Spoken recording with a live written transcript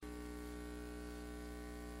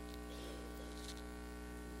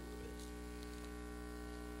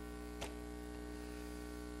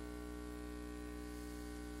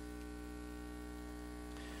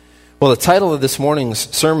Well, the title of this morning's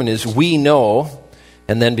sermon is We Know,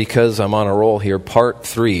 and then because I'm on a roll here, Part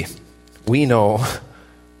 3. We Know,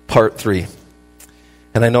 Part 3.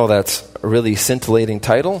 And I know that's a really scintillating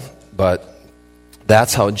title, but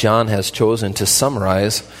that's how John has chosen to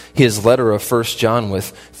summarize his letter of 1 John with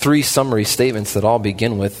 3 summary statements that all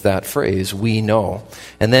begin with that phrase, we know.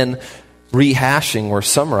 And then rehashing or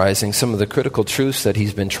summarizing some of the critical truths that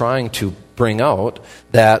he's been trying to bring out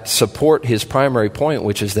that support his primary point,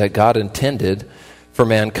 which is that God intended for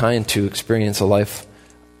mankind to experience a life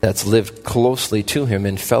that's lived closely to him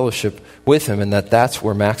in fellowship with him, and that's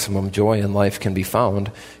where maximum joy in life can be found,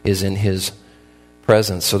 is in his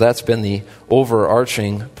presence. So that's been the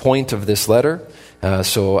overarching point of this letter.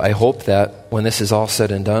 So I hope that when this is all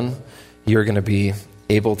said and done, you're going to be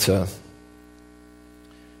able to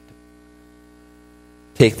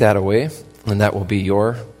take that away, and that will be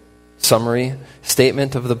your summary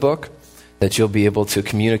statement of the book, that you'll be able to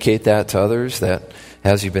communicate that to others, that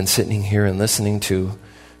as you've been sitting here and listening to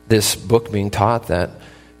this book being taught, that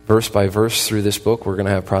verse by verse through this book, we're going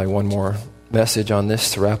to have probably one more message on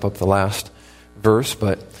this to wrap up the last verse,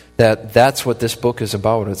 but that's what this book is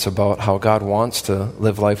about. It's about how God wants to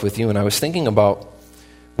live life with you. And I was thinking about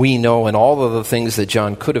we know and all of the things that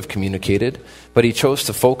John could have communicated, but he chose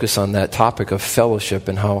to focus on that topic of fellowship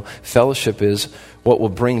and how fellowship is what will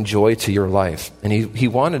bring joy to your life. And he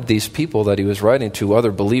wanted these people that he was writing to,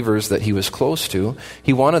 other believers that he was close to,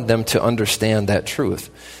 he wanted them to understand that truth.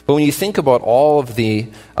 But when you think about all of the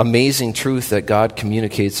amazing truth that God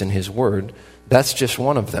communicates in his word, that's just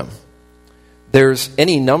one of them. There's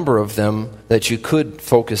any number of them that you could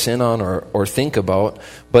focus in on or think about,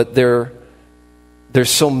 but there's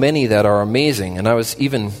so many that are amazing. And I was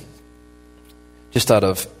even just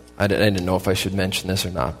I didn't know if I should mention this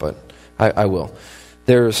or not, but I will.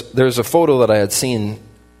 There's a photo that I had seen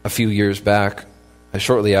a few years back,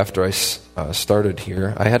 shortly after I started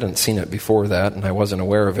here. I hadn't seen it before that, and I wasn't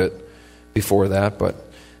aware of it before that, but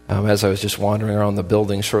as I was just wandering around the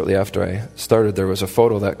building shortly after I started, there was a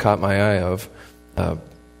photo that caught my eye of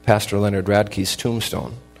Pastor Leonard Radke's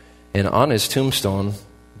tombstone. And on his tombstone,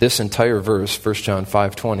 this entire verse, 1 John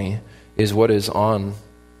 5:20, is what is on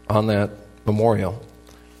that memorial.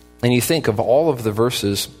 And you think of all of the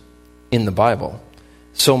verses in the Bible,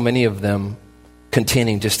 so many of them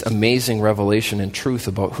containing just amazing revelation and truth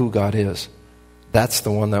about who God is. That's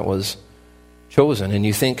the one that was chosen. And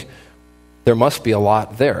you think there must be a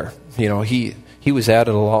lot there. You know, he was at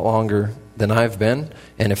it a lot longer than I've been,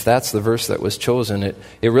 and if that's the verse that was chosen, it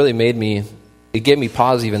really gave me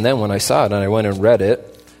pause even then when I saw it and I went and read it.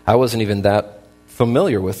 I wasn't even that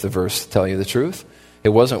familiar with the verse, to tell you the truth. It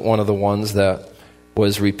wasn't one of the ones that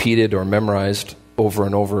was repeated or memorized over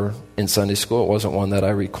and over in Sunday school. It wasn't one that I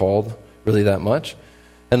recalled really that much.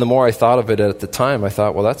 And the more I thought of it at the time, I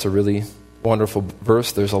thought, well, that's a really wonderful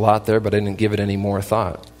verse. There's a lot there, but I didn't give it any more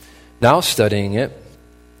thought. Now studying it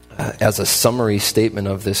as a summary statement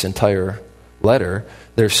of this entire letter,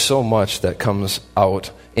 there's so much that comes out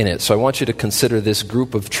in it. So I want you to consider this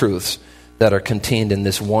group of truths that are contained in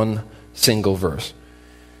this one single verse.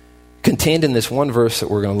 Contained in this one verse that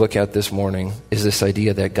we're going to look at this morning is this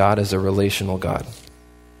idea that God is a relational God.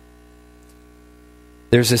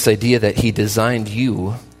 There's this idea that he designed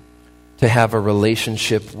you to have a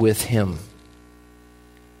relationship with him.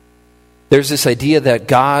 There's this idea that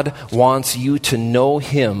God wants you to know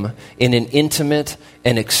him in an intimate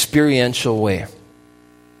and experiential way.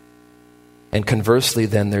 And conversely,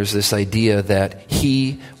 then, there's this idea that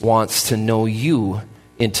he wants to know you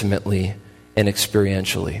intimately and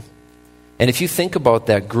experientially. And if you think about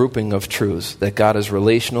that grouping of truths, that God is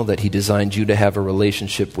relational, that he designed you to have a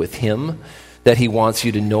relationship with him, that he wants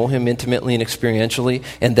you to know him intimately and experientially,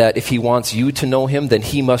 and that if he wants you to know him, then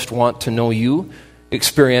he must want to know you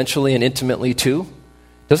experientially and intimately too,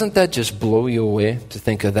 doesn't that just blow you away to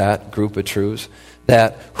think of that group of truths?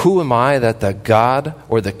 That who am I that the God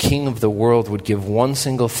or the King of the world would give one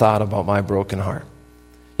single thought about my broken heart?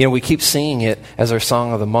 You know, we keep singing it as our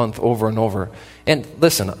song of the month over and over. And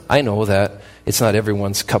listen, I know that it's not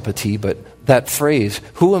everyone's cup of tea, but that phrase,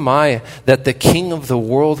 who am I that the King of the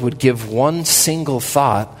world would give one single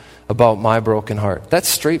thought about my broken heart? That's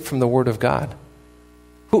straight from the Word of God.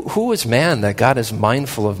 Who is man that God is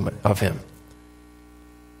mindful of him?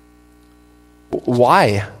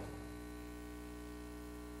 Why?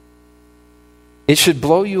 It should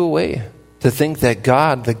blow you away to think that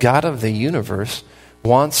God, the God of the universe,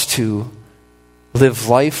 wants to live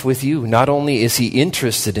life with you. Not only is he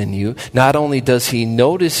interested in you, not only does he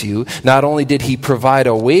notice you, not only did he provide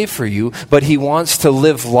a way for you, but he wants to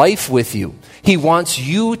live life with you. He wants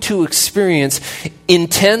you to experience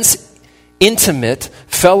intense intimate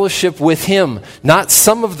fellowship with Him, not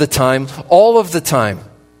some of the time, all of the time.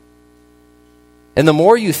 And the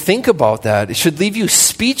more you think about that, it should leave you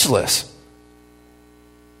speechless.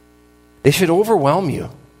 It should overwhelm you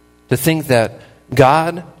to think that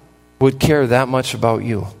God would care that much about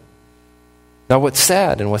you. Now, what's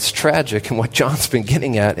sad and what's tragic and what John's been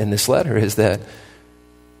getting at in this letter is that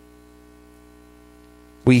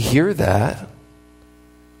we hear that,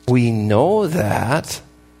 we know that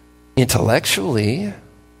intellectually,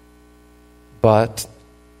 but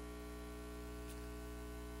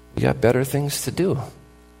we got better things to do.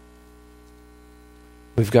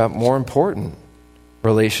 We've got more important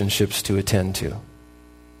relationships to attend to.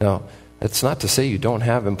 Now, that's not to say you don't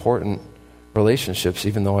have important relationships,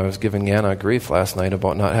 even though I was giving Anna grief last night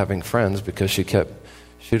about not having friends because she kept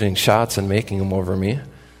shooting shots and making them over me.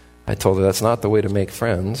 I told her that's not the way to make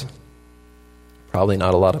friends. Probably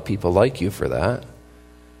not a lot of people like you for that.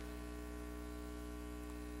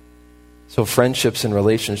 So friendships and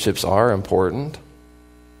relationships are important,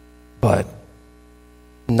 but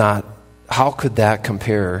not, how could that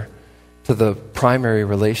compare to the primary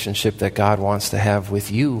relationship that God wants to have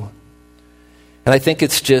with you? And I think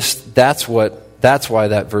it's just, that's why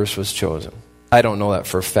that verse was chosen. I don't know that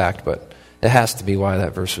for a fact, but it has to be why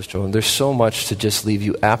that verse was chosen. There's so much to just leave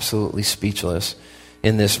you absolutely speechless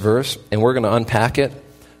in this verse, and we're going to unpack it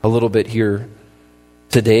a little bit here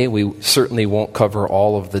today. We certainly won't cover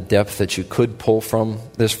all of the depth that you could pull from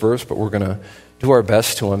this verse, but we're going to do our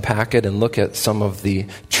best to unpack it and look at some of the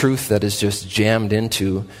truth that is just jammed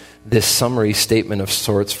into this summary statement of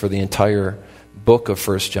sorts for the entire book of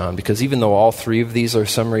 1 John. Because even though all three of these are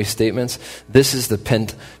summary statements, this is the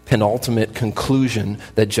penultimate conclusion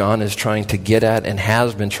that John is trying to get at and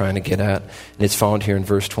has been trying to get at, and it's found here in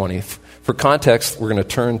verse 20. For context, we're going to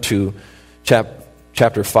turn to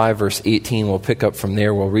chapter 5, verse 18. We'll pick up from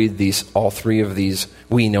there. We'll read all three of these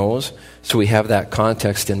we knows, so we have that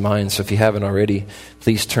context in mind. So if you haven't already,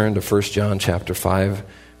 please turn to 1 John chapter 5.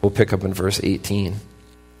 We'll pick up in verse 18.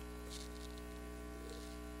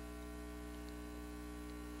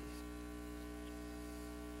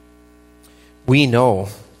 We know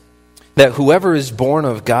that whoever is born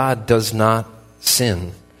of God does not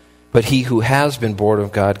sin, but he who has been born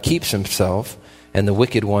of God keeps himself, and the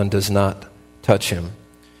wicked one does not touch him.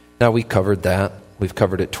 Now, we covered that. We've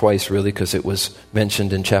covered it twice, really, because it was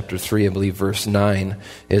mentioned in chapter 3, I believe, verse 9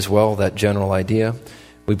 as well, that general idea.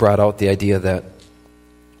 We brought out the idea that,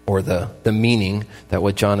 or the meaning that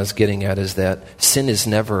what John is getting at is that sin is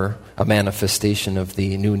never a manifestation of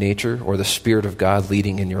the new nature or the Spirit of God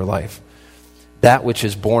leading in your life. That which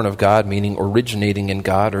is born of God, meaning originating in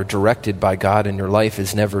God or directed by God in your life,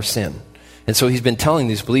 is never sin. And so he's been telling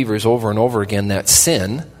these believers over and over again that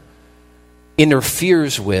sin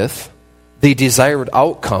interferes with the desired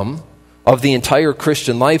outcome of the entire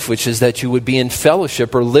Christian life, which is that you would be in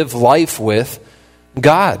fellowship or live life with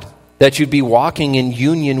God, that you'd be walking in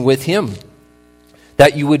union with Him,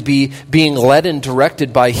 that you would be being led and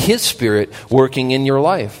directed by His Spirit working in your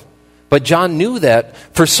life. But John knew that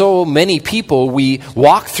for so many people, we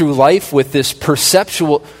walk through life with this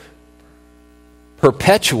perpetual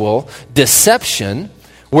deception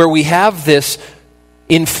where we have this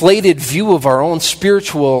inflated view of our own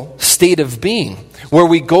spiritual state of being, where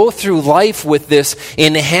we go through life with this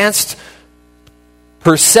enhanced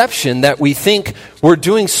perception that we think we're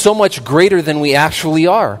doing so much greater than we actually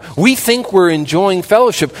are. We think we're enjoying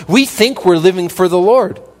fellowship. We think we're living for the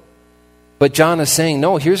Lord. But John is saying,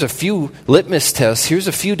 no, here's a few litmus tests. Here's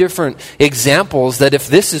a few different examples that if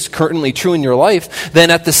this is currently true in your life, then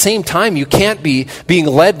at the same time you can't be being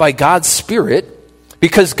led by God's Spirit,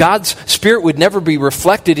 because God's Spirit would never be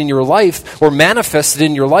reflected in your life or manifested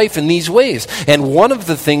in your life in these ways. And one of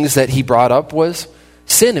the things that he brought up was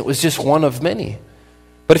sin. It was just one of many.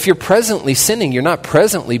 But if you're presently sinning, you're not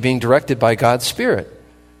presently being directed by God's Spirit.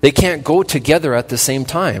 They can't go together at the same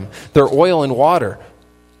time. They're oil and water.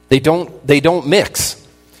 They don't mix.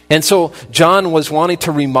 And so John was wanting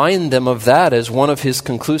to remind them of that as one of his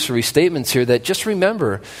conclusory statements here, that just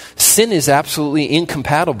remember, sin is absolutely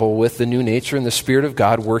incompatible with the new nature and the Spirit of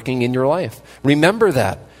God working in your life. Remember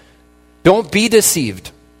that. Don't be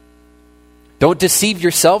deceived. Don't deceive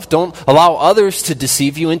yourself. Don't allow others to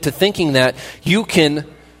deceive you into thinking that you can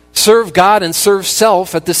serve God and serve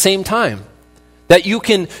self at the same time. That you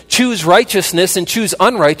can choose righteousness and choose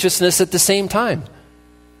unrighteousness at the same time.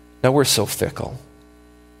 Now, we're so fickle.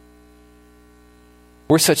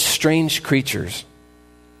 We're such strange creatures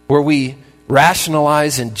where we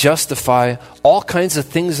rationalize and justify all kinds of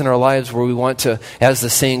things in our lives where we want to, as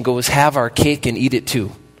the saying goes, have our cake and eat it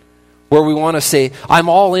too. where we want to say, I'm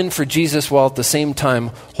all in for Jesus, while at the same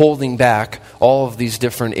time holding back all of these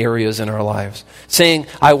different areas in our lives. Saying,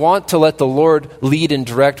 I want to let the Lord lead and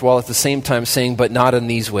direct, while at the same time saying, but not in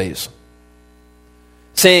these ways.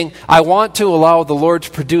 Saying, I want to allow the Lord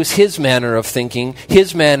to produce His manner of thinking,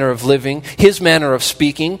 His manner of living, His manner of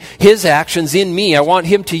speaking, His actions in me. I want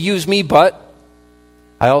Him to use me, but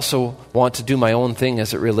I also want to do my own thing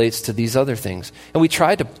as it relates to these other things. And we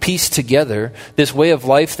try to piece together this way of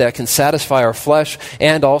life that can satisfy our flesh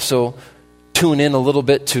and also tune in a little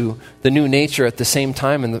bit to the new nature at the same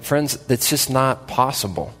time. And friends, that's just not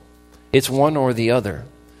possible. It's one or the other.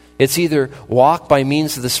 It's either walk by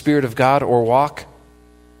means of the Spirit of God or walk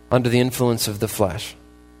under the influence of the flesh.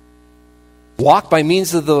 Walk by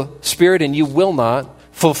means of the Spirit and you will not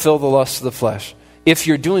fulfill the lusts of the flesh. If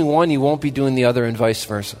you're doing one, you won't be doing the other, and vice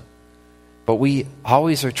versa. But we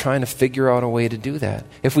always are trying to figure out a way to do that.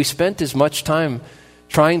 If we spent as much time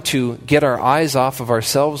trying to get our eyes off of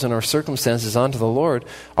ourselves and our circumstances onto the Lord,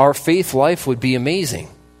 our faith life would be amazing.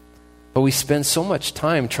 But we spend so much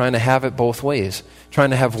time trying to have it both ways,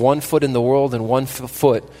 trying to have one foot in the world and one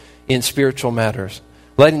foot in spiritual matters.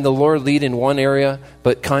 Letting the Lord lead in one area,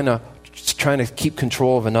 but kind of trying to keep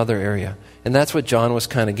control of another area. And that's what John was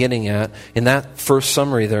kind of getting at in that first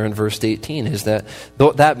summary there in verse 18, is that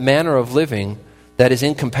that manner of living that is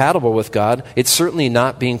incompatible with God, it's certainly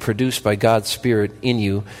not being produced by God's Spirit in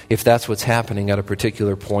you if that's what's happening at a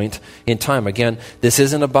particular point in time. Again, this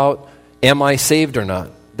isn't about, am I saved or not?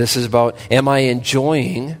 This is about, am I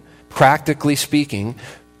enjoying, practically speaking,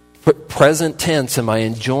 present tense, am I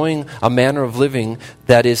enjoying a manner of living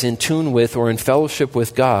that is in tune with or in fellowship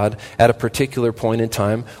with God at a particular point in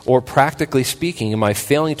time? Or practically speaking, am I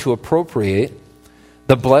failing to appropriate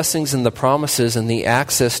the blessings and the promises and the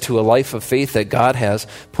access to a life of faith that God has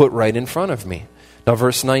put right in front of me? Now,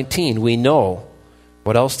 verse 19, we know,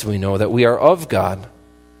 what else do we know? That we are of God,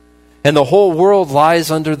 and the whole world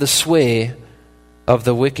lies under the sway of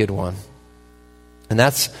the wicked one. And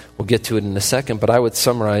we'll get to it in a second, but I would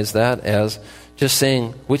summarize that as just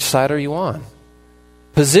saying, which side are you on?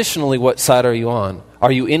 Positionally, what side are you on?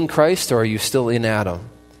 Are you in Christ or are you still in Adam?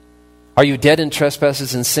 Are you dead in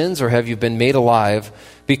trespasses and sins, or have you been made alive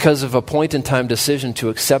because of a point-in-time decision to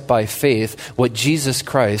accept by faith what Jesus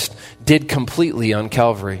Christ did completely on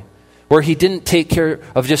Calvary? Where He didn't take care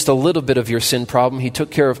of just a little bit of your sin problem, He took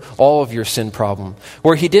care of all of your sin problem.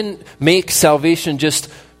 Where He didn't make salvation just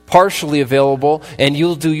partially available, and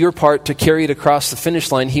you'll do your part to carry it across the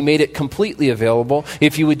finish line. He made it completely available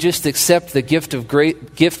if you would just accept the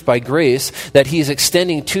gift by grace that He is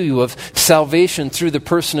extending to you of salvation through the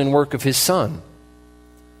person and work of His Son.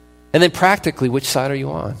 And then practically, which side are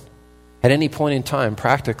you on? At any point in time,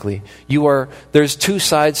 practically, there's two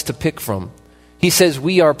sides to pick from. He says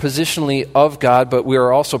we are positionally of God, but we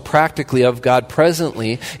are also practically of God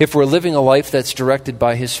presently if we're living a life that's directed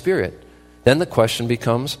by His Spirit. Then the question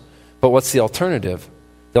becomes, but what's the alternative?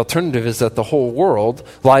 The alternative is that the whole world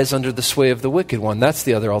lies under the sway of the wicked one. That's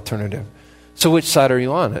the other alternative. So which side are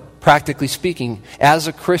you on it? Practically speaking, as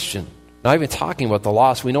a Christian, not even talking about the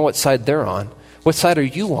lost, we know what side they're on. What side are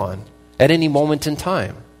you on at any moment in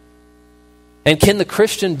time? And can the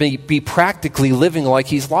Christian be practically living like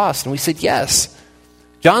he's lost? And we said yes.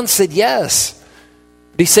 John said yes.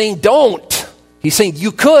 But he's saying don't. He's saying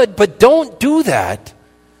you could, but don't do that.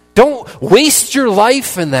 Don't waste your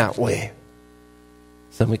life in that way.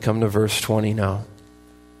 So then we come to verse 20 now.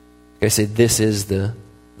 Like I say, this is the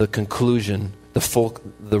conclusion,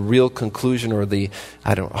 the real conclusion, or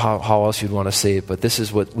I don't know how else you'd want to say it, but this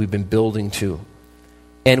is what we've been building to.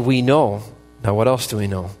 And we know, now what else do we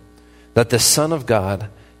know? That the Son of God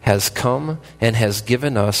has come and has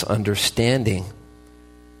given us understanding,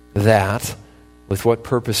 that, with what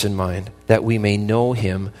purpose in mind? That we may know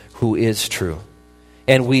Him who is true.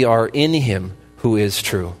 And we are in Him who is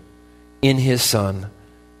true, in His Son,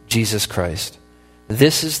 Jesus Christ.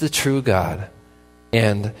 This is the true God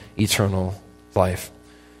and eternal life.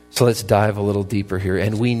 So let's dive a little deeper here.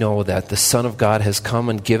 And we know that the Son of God has come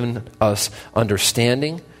and given us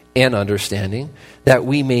understanding, that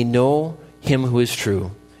we may know Him who is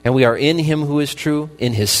true. And we are in Him who is true,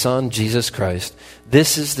 in His Son, Jesus Christ.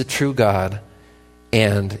 This is the true God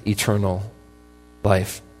and eternal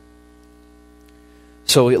life.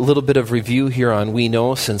 So a little bit of review here on we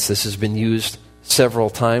know, since this has been used several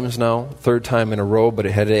times now, third time in a row, but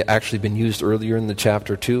it had actually been used earlier in the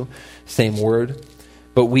chapter 2, same word.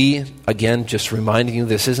 But we, again, just reminding you,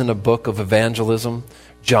 this isn't a book of evangelism.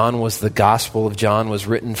 The Gospel of John was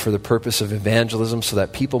written for the purpose of evangelism so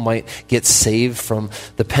that people might get saved from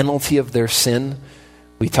the penalty of their sin.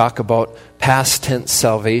 We talk about past tense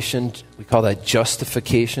salvation. We call that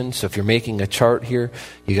justification. So if you're making a chart here,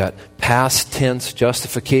 you got past tense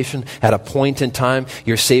justification. At a point in time,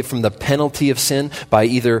 you're saved from the penalty of sin by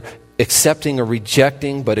either accepting or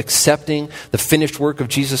rejecting, but accepting the finished work of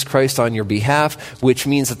Jesus Christ on your behalf, which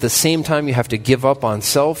means at the same time you have to give up on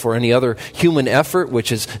self or any other human effort,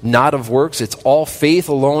 which is not of works. It's all faith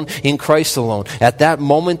alone in Christ alone. At that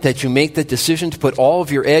moment that you make the decision to put all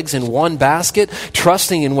of your eggs in one basket,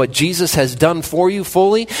 trusting in what Jesus has done for you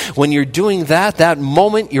fully, when you're doing that, that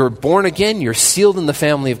moment you're born again, you're sealed in the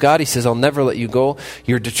family of God. He says, I'll never let you go.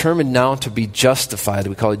 You're determined now to be justified.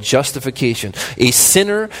 We call it justification. A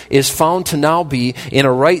sinner is found to now be in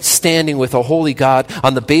a right standing with a holy God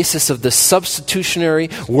on the basis of the substitutionary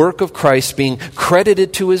work of Christ being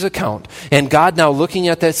credited to his account. And God now looking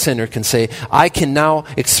at that sinner can say, I can now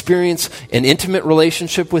experience an intimate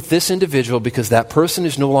relationship with this individual because that person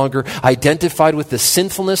is no longer identified with the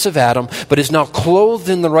sinfulness of Adam, but is now clothed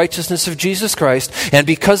in the righteousness of Jesus Christ. And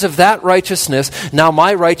because of that righteousness, now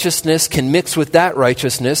my righteousness can mix with that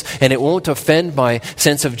righteousness, and it won't offend my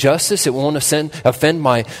sense of justice. It won't offend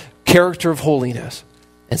my character of holiness.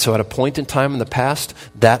 And so at a point in time in the past,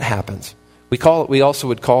 that happens. We also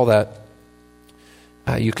would call that,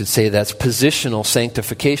 you could say that's positional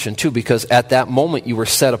sanctification too, because at that moment you were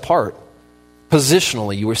set apart.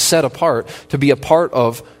 Positionally, you were set apart to be a part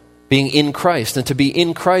of being in Christ. And to be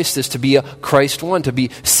in Christ is to be a Christ one, to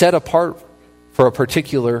be set apart for a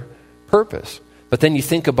particular purpose. But then you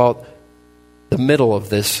think about the middle of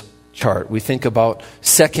this chart. We think about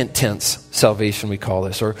second tense salvation, we call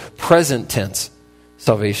this, or present tense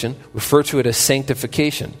salvation. Refer to it as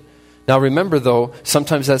sanctification. Now remember though,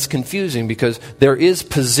 sometimes that's confusing because there is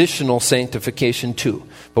positional sanctification too.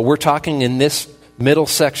 But we're talking in this middle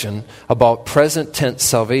section about present tense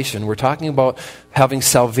salvation. We're talking about having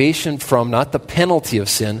salvation from not the penalty of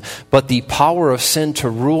sin, but the power of sin to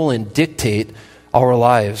rule and dictate our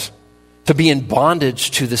lives. To be in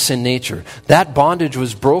bondage to the sin nature. That bondage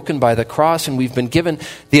was broken by the cross, and we've been given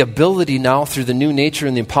the ability now through the new nature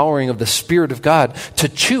and the empowering of the Spirit of God to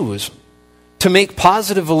choose, to make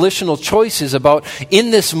positive volitional choices about,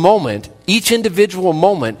 in this moment, each individual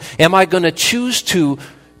moment, am I going to choose to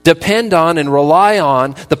depend on and rely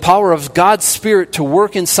on the power of God's Spirit to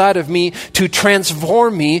work inside of me, to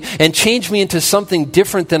transform me and change me into something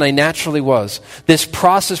different than I naturally was. This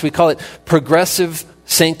process, we call it progressive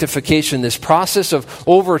sanctification, this process of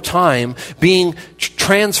over time being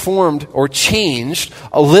transformed or changed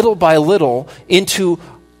a little by little into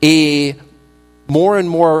a more and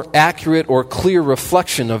more accurate or clear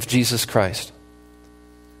reflection of Jesus Christ.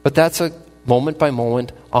 But that's a moment by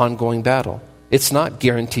moment ongoing battle. It's not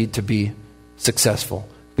guaranteed to be successful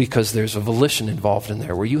because there's a volition involved in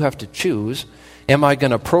there where you have to choose, am I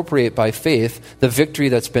going to appropriate by faith the victory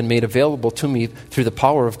that's been made available to me through the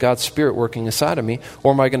power of God's Spirit working inside of me,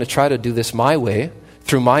 or am I going to try to do this my way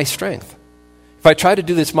through my strength? If I try to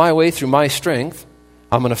do this my way through my strength,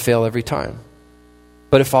 I'm going to fail every time.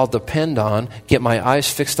 But if I'll depend on, get my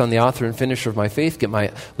eyes fixed on the author and finisher of my faith, get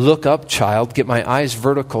my look up, child, get my eyes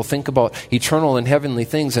vertical, think about eternal and heavenly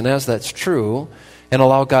things, and as that's true, and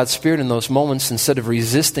allow God's Spirit in those moments, instead of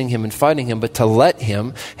resisting Him and fighting Him, but to let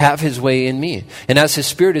Him have His way in me. And as His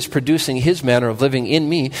Spirit is producing His manner of living in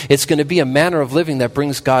me, it's going to be a manner of living that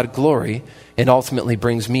brings God glory and ultimately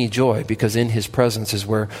brings me joy, because in His presence is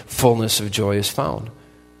where fullness of joy is found.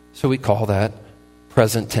 So we call that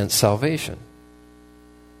present tense salvation.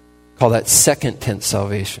 Call that second tense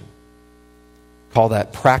salvation. Call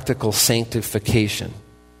that practical sanctification.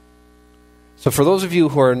 So for those of you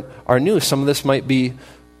who are new, some of this might be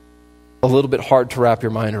a little bit hard to wrap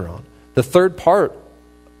your mind around. The third part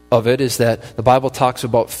of it is that the Bible talks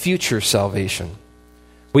about future salvation.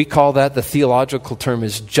 We call that, the theological term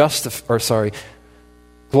is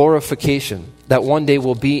glorification. That one day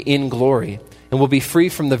we'll be in glory and we'll be free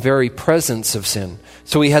from the very presence of sin.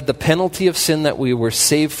 So we had the penalty of sin that we were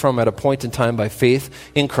saved from at a point in time by faith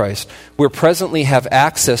in Christ. We presently have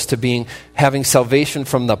access to having salvation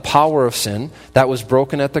from the power of sin. That was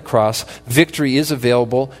broken at the cross. Victory is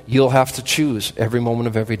available. You'll have to choose every moment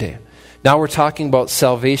of every day. Now we're talking about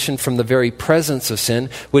salvation from the very presence of sin,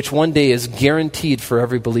 which one day is guaranteed for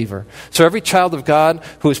every believer. So every child of God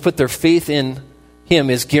who has put their faith in Him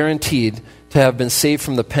is guaranteed to have been saved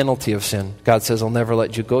from the penalty of sin. God says, I'll never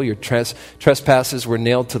let you go. Your trespasses were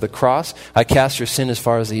nailed to the cross. I cast your sin as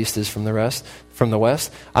far as the east is from the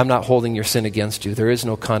west. I'm not holding your sin against you. There is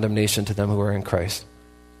no condemnation to them who are in Christ.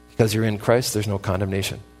 Because you're in Christ, there's no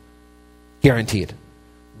condemnation. Guaranteed.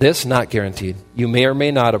 This, not guaranteed. You may or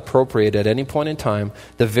may not appropriate at any point in time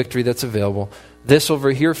the victory that's available, This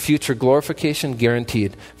over here, future glorification,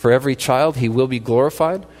 guaranteed. For every child, he will be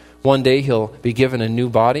glorified. One day he'll be given a new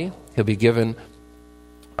body. He'll be given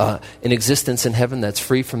an existence in heaven that's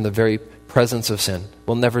free from the very presence of sin.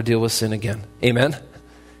 We'll never deal with sin again. Amen?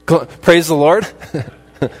 Praise the Lord.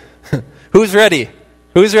 Who's ready?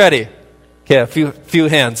 Who's ready? Okay, a few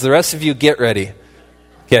hands. The rest of you get ready.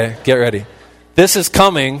 Okay, get ready. This is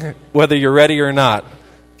coming whether you're ready or not.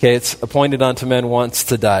 Okay, it's appointed unto men once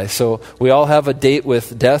to die. So we all have a date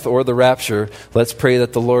with death or the rapture. Let's pray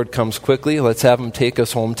that the Lord comes quickly. Let's have him take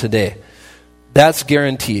us home today. That's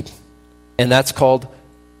guaranteed. And that's called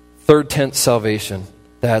third tense salvation.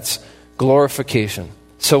 That's glorification.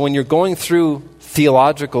 So when you're going through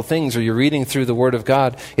theological things or you're reading through the Word of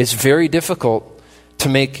God, it's very difficult to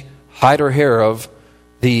make hide or hair of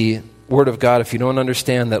the Word of God if you don't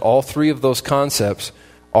understand that all three of those concepts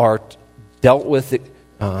are dealt with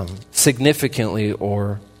significantly,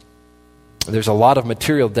 or there's a lot of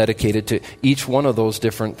material dedicated to each one of those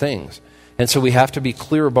different things. And so we have to be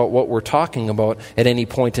clear about what we're talking about at any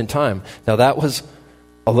point in time. Now that was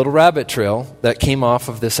a little rabbit trail that came off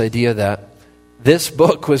of this idea that this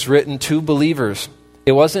book was written to believers.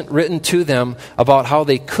 It wasn't written to them about how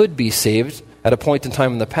they could be saved at a point in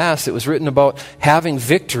time in the past. It was written about having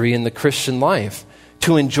victory in the Christian life,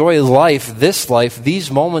 to enjoy life, these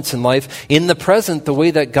moments in life, in the present, the way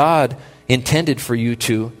that God intended for you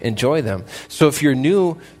to enjoy them. So if you're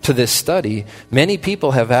new to this study, many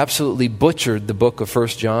people have absolutely butchered the book of 1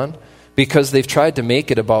 John because they've tried to make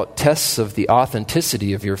it about tests of the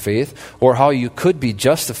authenticity of your faith or how you could be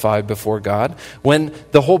justified before God, when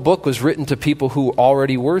the whole book was written to people who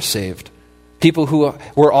already were saved, people who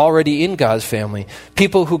were already in God's family,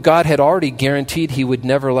 people who God had already guaranteed he would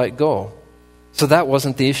never let go. So that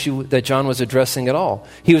wasn't the issue that John was addressing at all.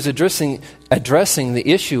 He was addressing the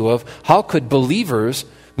issue of how could believers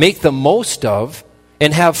make the most of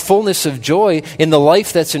and have fullness of joy in the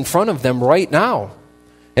life that's in front of them right now.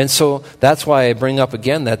 And so that's why I bring up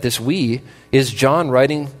again that this we is John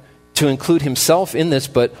writing to include himself in this,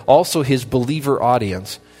 but also his believer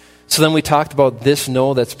audience. So then we talked about this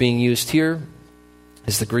know that's being used here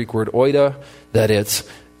is the Greek word oida, that it's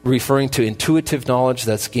referring to intuitive knowledge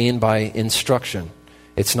that's gained by instruction.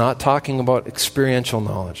 It's not talking about experiential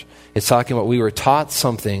knowledge. It's talking about we were taught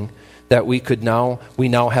something that we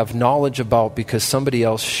now have knowledge about because somebody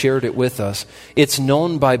else shared it with us. It's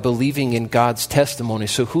known by believing in God's testimony.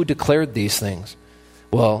 So who declared these things?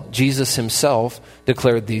 Well, Jesus himself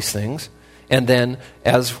declared these things. And then,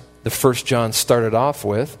 as the first John started off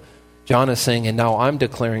with, John is saying, and now I'm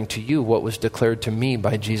declaring to you what was declared to me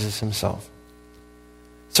by Jesus himself.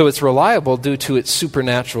 So it's reliable due to its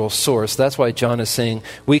supernatural source. That's why John is saying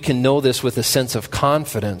we can know this with a sense of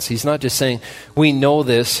confidence. He's not just saying we know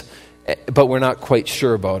this, but we're not quite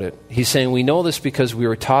sure about it. He's saying we know this because we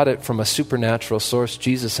were taught it from a supernatural source,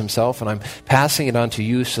 Jesus himself, and I'm passing it on to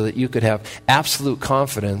you so that you could have absolute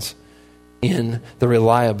confidence in the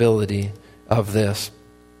reliability of this.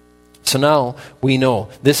 So now we know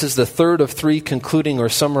this is the third of three concluding or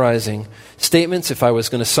summarizing statements. If I was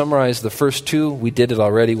going to summarize the first two, we did it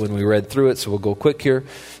already when we read through it, so we'll go quick here.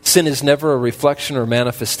 Sin is never a reflection or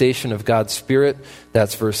manifestation of God's Spirit.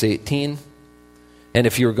 That's verse 18. And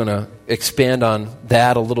if you were going to expand on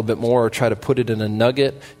that a little bit more or try to put it in a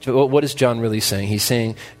nugget, what is John really saying? He's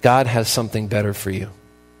saying God has something better for you.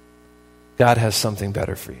 God has something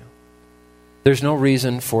better for you. There's no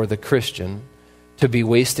reason for the Christian to be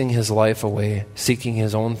wasting his life away, seeking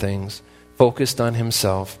his own things, focused on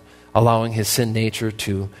himself, allowing his sin nature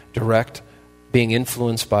to direct, being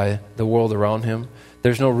influenced by the world around him.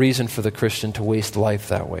 There's no reason for the Christian to waste life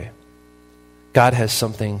that way. God has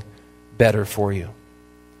something better for you.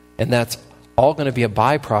 And that's all going to be a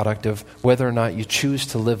byproduct of whether or not you choose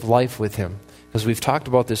to live life with him. Because we've talked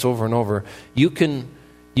about this over and over. You can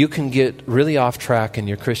get really off track in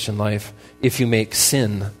your Christian life if you make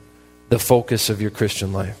sin the focus of your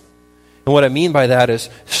Christian life. And what I mean by that is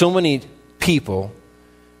so many people,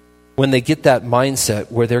 when they get that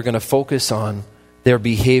mindset where they're going to focus on their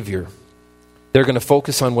behavior, they're going to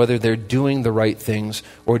focus on whether they're doing the right things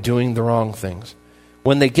or doing the wrong things.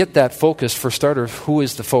 When they get that focus, for starters, who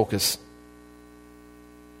is the focus?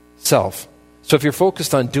 Self. So if you're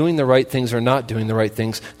focused on doing the right things or not doing the right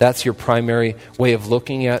things, that's your primary way of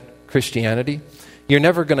looking at Christianity. You're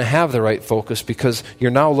never going to have the right focus because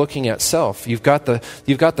you're now looking at self. You've got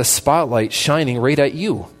the spotlight shining right at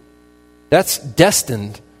you. That's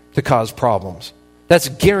destined to cause problems. That's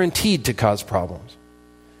guaranteed to cause problems.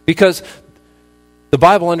 Because the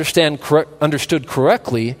Bible understood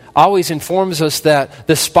correctly always informs us that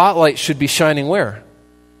the spotlight should be shining where?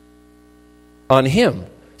 On him.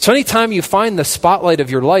 So anytime you find the spotlight of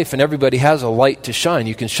your life, and everybody has a light to shine,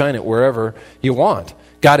 you can shine it wherever you want.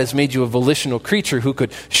 God has made you a volitional creature who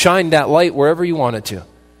could shine that light wherever you want it to.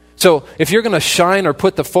 So if you're going to shine or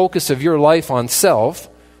put the focus of your life on self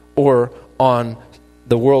or on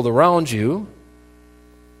the world around you,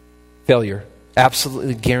 failure,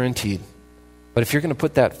 absolutely guaranteed. But if you're going to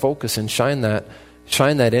put that focus and shine that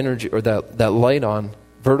energy or that light on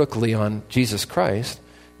vertically on Jesus Christ,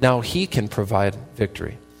 now He can provide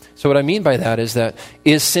victory. So what I mean by that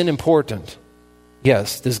is sin important?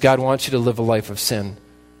 Yes. Does God want you to live a life of sin?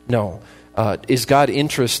 No. Is God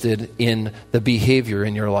interested in the behavior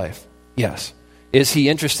in your life? Yes. Is He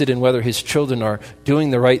interested in whether His children are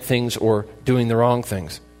doing the right things or doing the wrong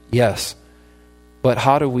things? Yes. But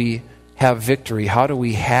how do we have victory? How do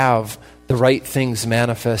we have the right things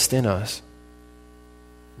manifest in us?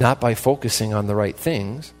 Not by focusing on the right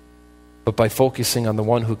things, but by focusing on the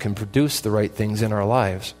one who can produce the right things in our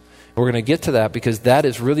lives. We're going to get to that because that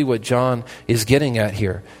is really what John is getting at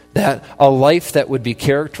here. That a life that would be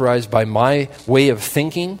characterized by my way of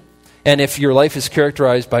thinking, and if your life is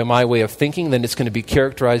characterized by my way of thinking, then it's going to be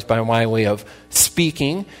characterized by my way of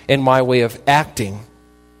speaking and my way of acting.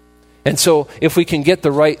 And so if we can get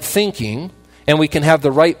the right thinking, and we can have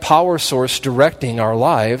the right power source directing our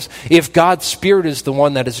lives, if God's Spirit is the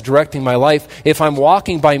one that is directing my life, if I'm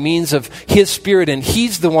walking by means of His Spirit and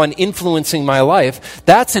He's the one influencing my life,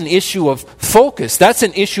 that's an issue of focus. That's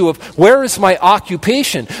an issue of where is my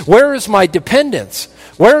occupation? Where is my dependence?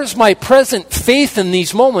 Where is my present faith in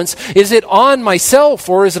these moments? Is it on myself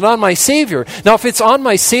or is it on my Savior? Now, if it's on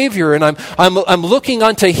my Savior and I'm looking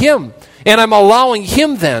unto Him and I'm allowing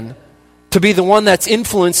Him then to be the one that's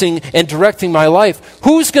influencing and directing my life,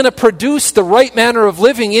 who's going to produce the right manner of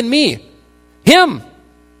living in me? Him,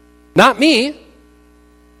 not me.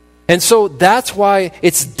 And so that's why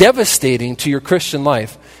it's devastating to your Christian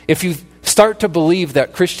life if you start to believe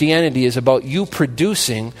that Christianity is about you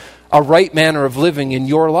producing a right manner of living in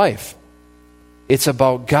your life. It's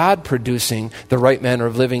about God producing the right manner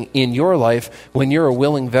of living in your life when you're a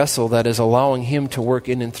willing vessel that is allowing Him to work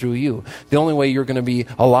in and through you. The only way you're going to be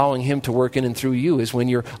allowing Him to work in and through you is when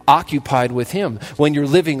you're occupied with Him, when you're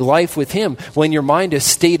living life with Him, when your mind is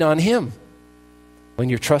stayed on Him, when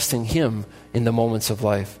you're trusting Him in the moments of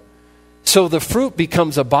life. So the fruit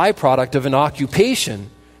becomes a byproduct of an occupation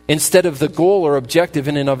instead of the goal or objective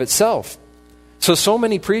in and of itself. So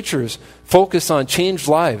many preachers focus on changed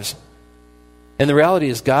lives. And the reality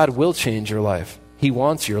is God will change your life. He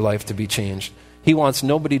wants your life to be changed. He wants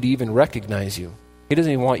nobody to even recognize you. He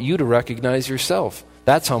doesn't even want you to recognize yourself.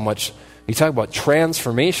 That's how much, you talk about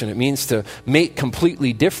transformation. It means to make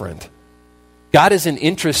completely different. God isn't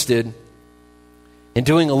interested in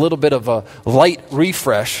doing a little bit of a light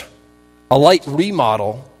refresh, a light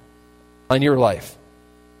remodel on your life.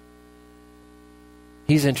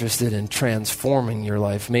 He's interested in transforming your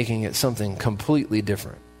life, making it something completely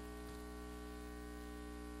different.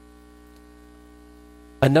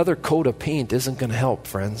 Another coat of paint isn't going to help,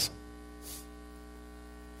 friends.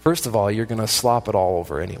 First of all, you're going to slop it all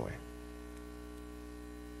over anyway.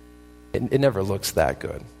 It never looks that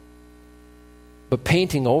good. But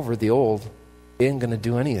painting over the old isn't going to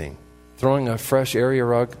do anything. Throwing a fresh area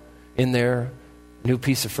rug in there, new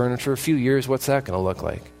piece of furniture, a few years, what's that going to look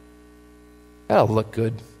like? That'll look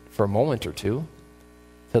good for a moment or two,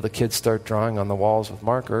 till the kids start drawing on the walls with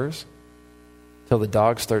markers, till the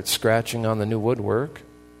dog starts scratching on the new woodwork,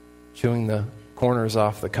 chewing the corners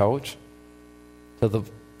off the couch, till the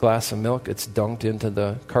glass of milk gets dunked into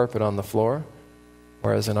the carpet on the floor.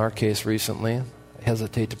 Whereas in our case recently, I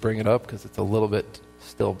hesitate to bring it up because it's a little bit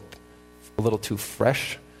still a little too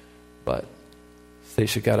fresh, but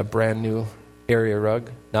Stacia got a brand new area rug,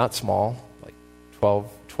 not small, like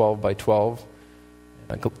 12 by 12,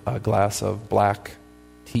 and a glass of black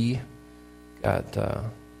tea. Got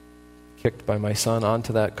kicked by my son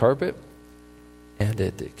onto that carpet, and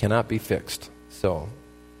it cannot be fixed. So,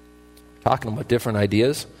 talking about different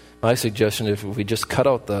ideas, my suggestion is if we just cut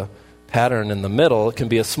out the pattern in the middle, it can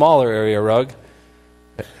be a smaller area rug.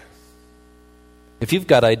 If you've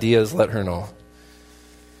got ideas, let her know.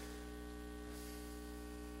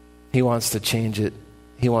 He wants to change it.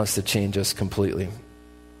 He wants to change us completely.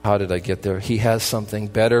 How did I get there? He has something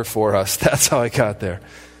better for us. That's how I got there.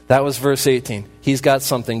 That was verse 18. He's got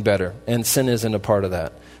something better, and sin isn't a part of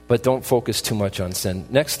that. But don't focus too much on sin.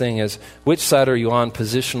 Next thing is, which side are you on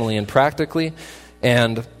positionally and practically?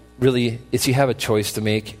 And really, it's you have a choice to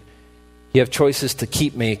make. You have choices to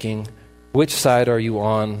keep making. Which side are you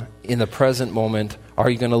on in the present moment? Are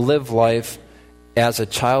you going to live life as a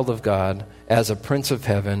child of God, as a prince of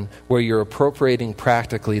heaven, where you're appropriating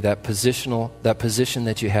practically that position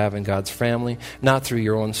that you have in God's family, not through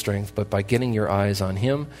your own strength, but by getting your eyes on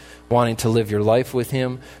Him, wanting to live your life with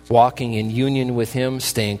Him, walking in union with Him,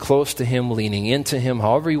 staying close to Him, leaning into Him,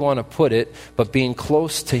 however you want to put it, but being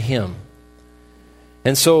close to Him.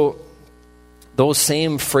 And so those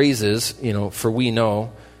same phrases, for we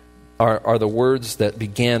know, are the words that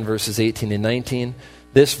began verses 18 and 19.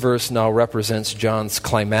 This verse now represents John's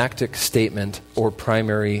climactic statement or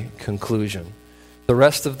primary conclusion. The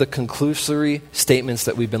rest of the conclusory statements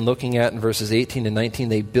that we've been looking at in verses 18 and 19,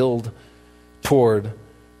 they build toward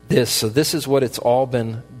this. So this is what it's all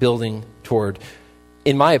been building toward.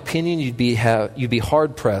 In my opinion, you'd be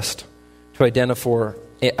hard-pressed to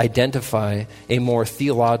identify a more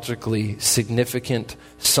theologically significant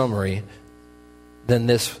summary than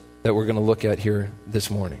this that we're going to look at here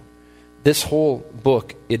this morning. This whole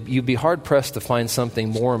book, you'd be hard-pressed to find something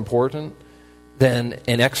more important than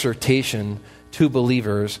an exhortation to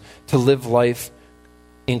believers to live life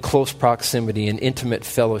in close proximity and intimate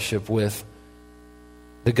fellowship with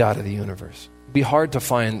the God of the universe. It'd be hard to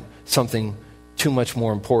find something too much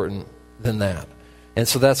more important than that. And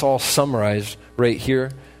so that's all summarized right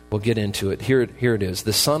here. We'll get into it. Here it is.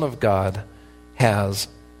 The Son of God has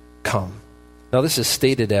come. Now this is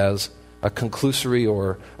stated as a conclusory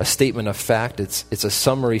or a statement of fact. It's a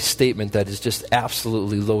summary statement that is just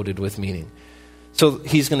absolutely loaded with meaning. So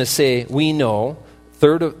he's going to say, we know.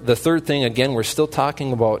 The third thing, again, we're still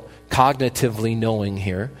talking about cognitively knowing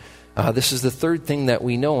here. This is the third thing that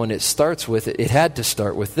we know, and it starts with, it had to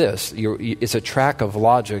start with this. It's a track of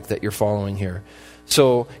logic that you're following here.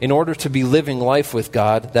 So in order to be living life with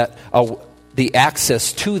God, the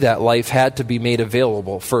access to that life had to be made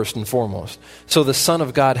available first and foremost. So the Son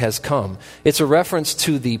of God has come. It's a reference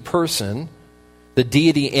to the person, the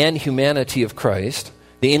deity and humanity of Christ,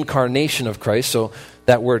 the incarnation of Christ. So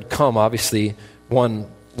that word come, obviously,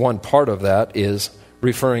 one part of that is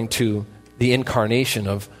referring to the incarnation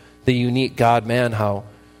of the unique God-man, how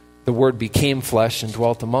the Word became flesh and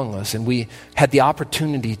dwelt among us. And we had the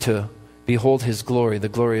opportunity to behold His glory. The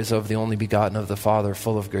glory is of the only begotten of the Father,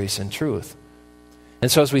 full of grace and truth.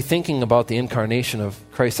 And so as we're thinking about the incarnation of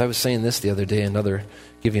Christ, I was saying this the other day,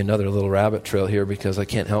 give you another little rabbit trail here because I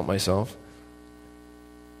can't help myself.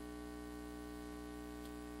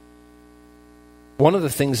 One of the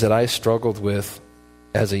things that I struggled with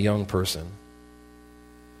as a young person,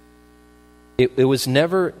 it was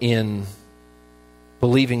never in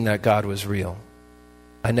believing that God was real.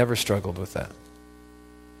 I never struggled with that.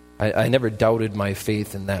 I never doubted my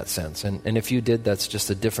faith in that sense. And if you did, that's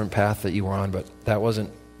just a different path that you were on, but that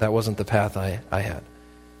wasn't the path I had.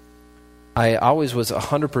 I always was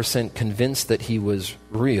 100% convinced that He was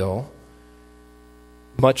real,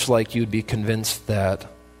 much like you'd be convinced that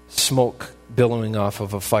smoke billowing off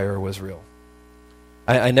of a fire was real.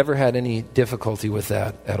 I never had any difficulty with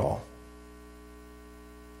that at all.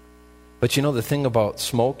 But the thing about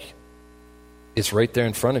smoke, it's right there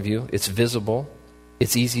in front of you, it's visible.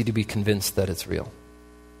 It's easy to be convinced that it's real.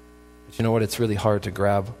 But you know what? It's really hard to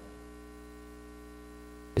grab.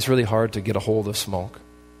 It's really hard to get a hold of smoke.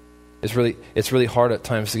 It's really hard at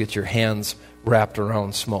times to get your hands wrapped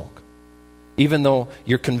around smoke. Even though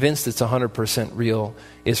you're convinced it's 100% real,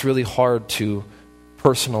 it's really hard to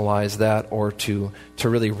personalize that or to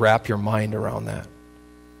really wrap your mind around that.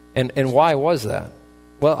 And why was that?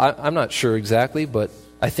 Well, I'm not sure exactly, but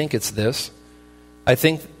I think it's this. I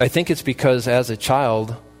think it's because as a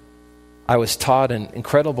child, I was taught an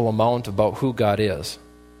incredible amount about who God is.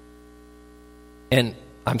 And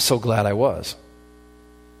I'm so glad I was.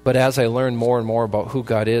 But as I learned more and more about who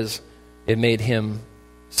God is, it made Him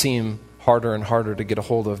seem harder and harder to get a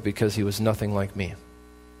hold of because He was nothing like me.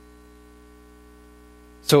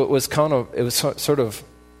 So it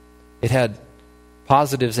had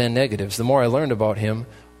positives and negatives. The more I learned about Him,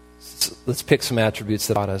 let's pick some attributes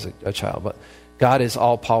that I had as a child. But God is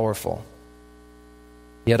all-powerful.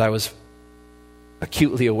 Yet I was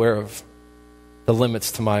acutely aware of the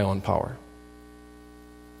limits to my own power.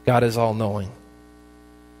 God is all-knowing.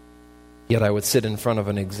 Yet I would sit in front of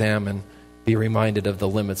an exam and be reminded of the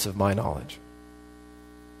limits of my knowledge.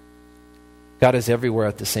 God is everywhere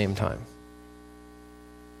at the same time.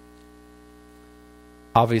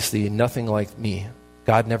 Obviously, nothing like me.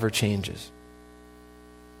 God never changes.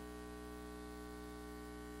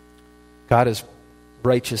 God is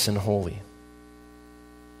righteous and holy.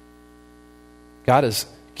 God is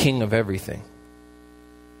king of everything.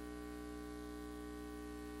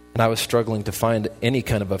 And I was struggling to find any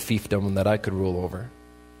kind of a fiefdom that I could rule over.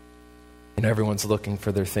 Everyone's looking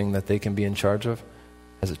for their thing that they can be in charge of.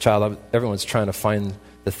 As a child, everyone's trying to find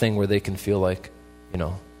the thing where they can feel like,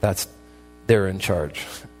 they're in charge.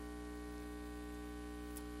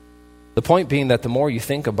 The point being that the more you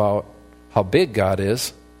think about how big God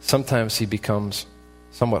is, sometimes he becomes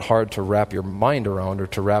somewhat hard to wrap your mind around or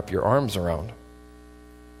to wrap your arms around.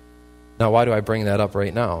 Now, why do I bring that up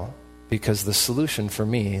right now? Because the solution for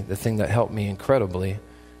me, the thing that helped me incredibly,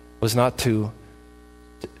 was not to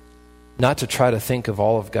try to think of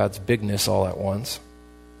all of God's bigness all at once,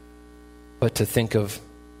 but to think of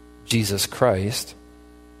Jesus Christ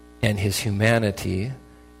and his humanity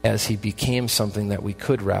as he became something that we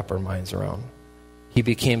could wrap our minds around. He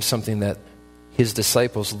became something that his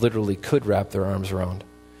disciples literally could wrap their arms around.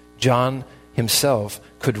 John himself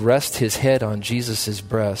could rest his head on Jesus'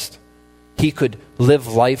 breast. He could live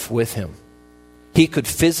life with him. He could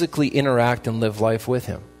physically interact and live life with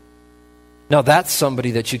him. Now that's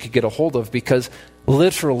somebody that you could get a hold of, because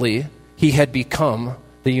literally he had become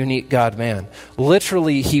the unique God-man.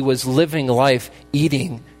 Literally he was living life,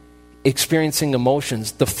 eating, experiencing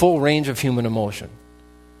emotions, the full range of human emotion.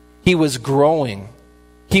 He was growing.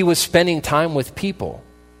 He was spending time with people.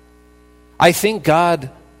 I think God,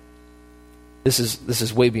 this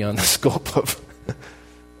is way beyond the scope of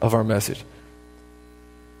our message.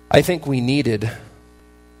 I think we needed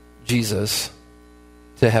Jesus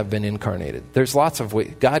to have been incarnated. There's lots of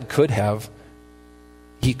ways. God could have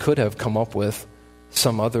come up with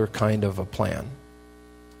some other kind of a plan.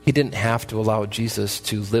 He didn't have to allow Jesus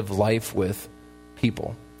to live life with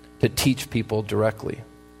people, to teach people directly.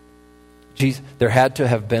 There had to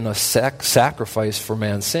have been a sacrifice for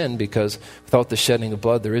man's sin, because without the shedding of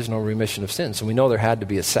blood, there is no remission of sin. So we know there had to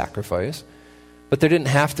be a sacrifice. But there didn't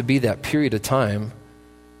have to be that period of time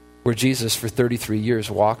where Jesus for 33 years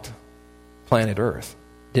walked planet Earth.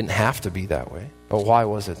 It didn't have to be that way. But why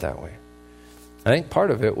was it that way? I think part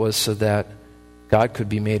of it was so that God could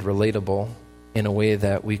be made relatable in a way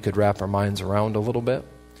that we could wrap our minds around a little bit.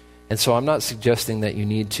 And so I'm not suggesting that you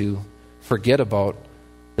need to forget about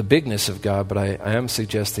the bigness of God, but I am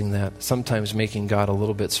suggesting that sometimes making God a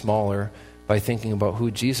little bit smaller by thinking about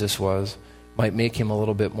who Jesus was might make him a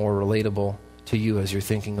little bit more relatable to you as you're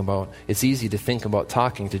thinking about. It's easy to think about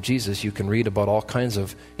talking to Jesus. You can read about all kinds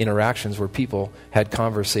of interactions where people had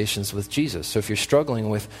conversations with Jesus. So if you're struggling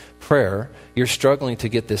with prayer, you're struggling to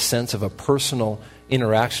get this sense of a personal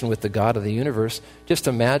interaction with the God of the universe, just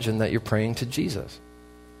imagine that you're praying to Jesus.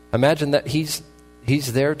 Imagine that he's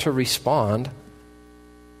there to respond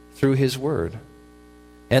through his word.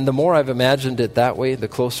 And the more I've imagined it that way, the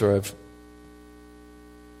closer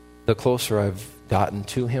I've gotten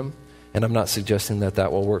to him. And I'm not suggesting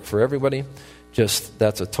that will work for everybody. Just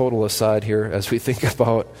that's a total aside here as we think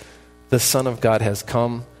about the Son of God has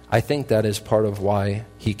come. I think that is part of why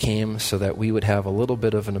he came, so that we would have a little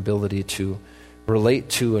bit of an ability to relate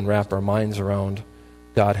to and wrap our minds around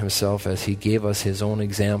God himself as he gave us his own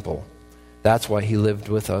example. That's why he lived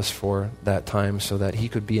with us for that time, so that he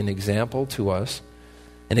could be an example to us,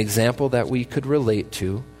 an example that we could relate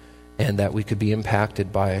to, and that we could be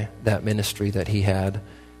impacted by that ministry that he had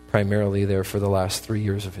primarily there for the last 3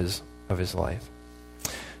 years of his life.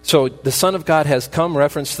 So the Son of God has come,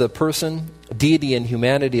 reference to the person, deity, and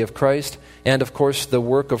humanity of Christ, and of course the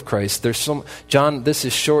work of Christ. John, this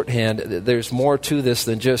is shorthand. There's more to this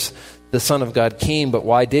than just the Son of God came, but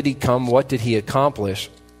why did he come? What did he accomplish?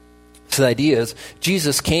 So the idea is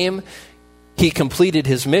Jesus came, he completed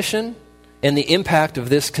his mission, and the impact of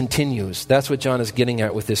this continues. That's what John is getting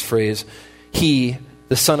at with this phrase, he,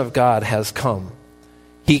 the Son of God, has come.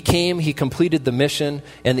 He came, he completed the mission,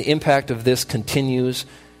 and the impact of this continues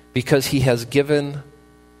because he has given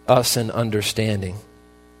us an understanding.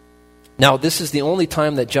 Now, this is the only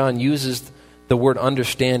time that John uses the word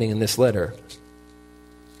understanding in this letter.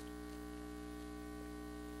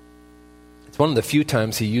 It's one of the few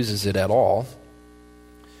times he uses it at all,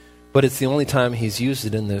 but it's the only time he's used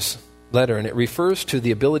it in this letter, and it refers to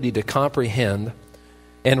the ability to comprehend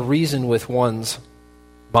and reason with one's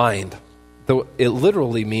mind. Though it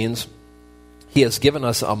literally means he has given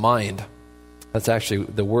us a mind. That's actually,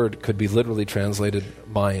 the word could be literally translated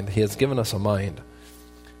mind. He has given us a mind.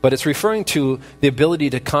 But it's referring to the ability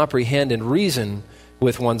to comprehend and reason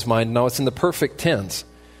with one's mind. Now, it's in the perfect tense.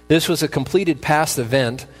 This was a completed past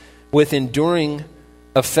event with enduring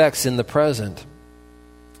effects in the present.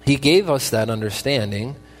 He gave us that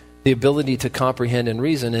understanding, the ability to comprehend and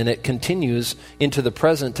reason, and it continues into the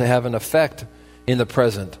present to have an effect in the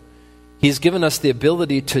present. He's given us the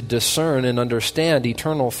ability to discern and understand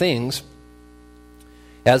eternal things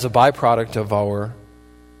as a byproduct of our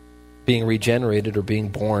being regenerated or being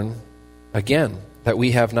born again. That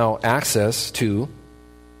we have now access to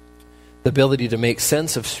the ability to make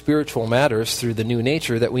sense of spiritual matters through the new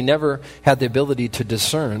nature that we never had the ability to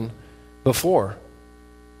discern before.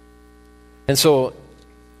 And so,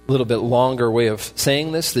 a little bit longer way of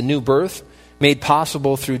saying this, the new birth, made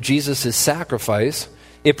possible through Jesus' sacrifice,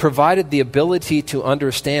 it provided the ability to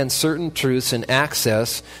understand certain truths and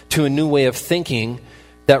access to a new way of thinking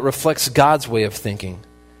that reflects God's way of thinking.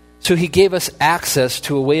 So he gave us access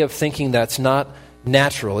to a way of thinking that's not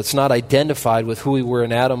natural. It's not identified with who we were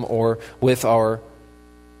in Adam or with our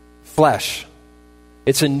flesh.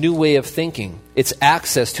 It's a new way of thinking. It's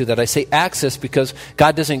access to that. I say access because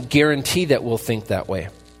God doesn't guarantee that we'll think that way.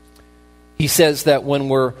 He says that when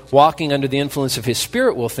we're walking under the influence of His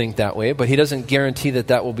Spirit, we'll think that way, but He doesn't guarantee that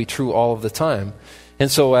that will be true all of the time. And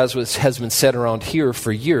so, as has been said around here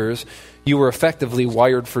for years, you were effectively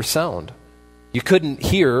wired for sound. You couldn't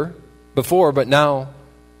hear before, but now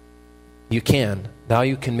you can. Now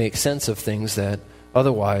you can make sense of things that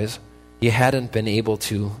otherwise you hadn't been able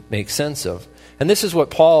to make sense of. And this is what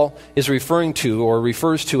Paul is referring to or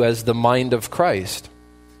refers to as the mind of Christ.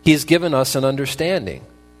 He's given us an understanding,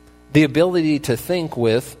 the ability to think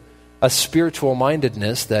with a spiritual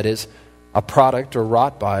mindedness that is a product or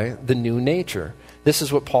wrought by the new nature. This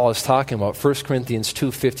is what Paul is talking about. 1 Corinthians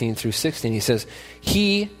 2:15 through 16. He says,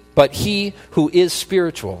 But he who is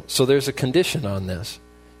spiritual. So there's a condition on this.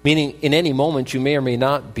 Meaning, in any moment, you may or may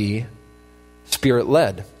not be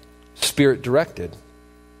Spirit-led, Spirit-directed.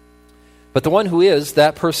 But the one who is,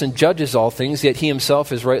 that person judges all things, yet he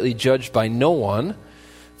himself is rightly judged by no one.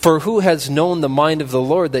 For who has known the mind of the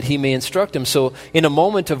Lord that he may instruct him? So in a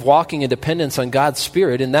moment of walking in dependence on God's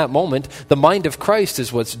Spirit, in that moment, the mind of Christ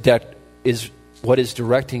is what is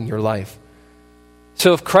directing your life.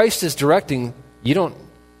 So if Christ is directing, you don't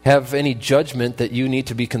have any judgment that you need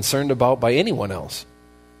to be concerned about by anyone else.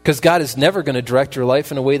 Because God is never going to direct your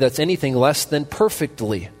life in a way that's anything less than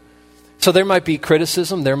perfectly. So there might be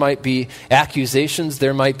criticism, there might be accusations,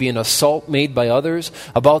 there might be an assault made by others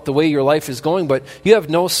about the way your life is going, but you have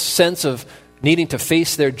no sense of needing to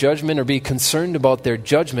face their judgment or be concerned about their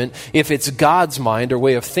judgment if it's God's mind or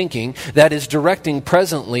way of thinking that is directing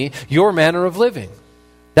presently your manner of living.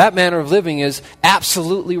 That manner of living is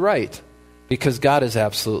absolutely right because God is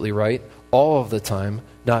absolutely right all of the time,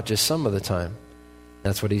 not just some of the time.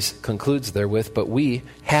 That's what he concludes there with, but we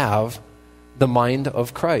have the mind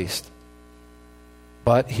of Christ.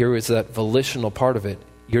 But here is that volitional part of it.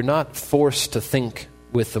 You're not forced to think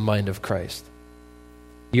with the mind of Christ.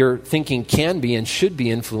 Your thinking can be and should be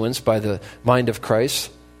influenced by the mind of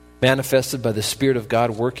Christ, manifested by the Spirit of God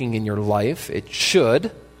working in your life. It should,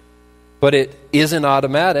 but it isn't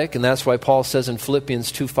automatic, and that's why Paul says in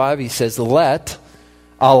Philippians 2:5, he says,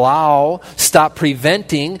 allow, stop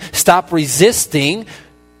preventing, stop resisting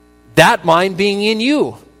that mind being in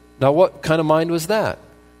you. Now, what kind of mind was that?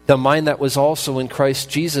 The mind that was also in Christ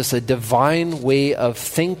Jesus, a divine way of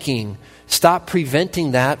thinking. Stop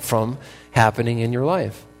preventing that from happening in your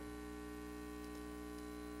life.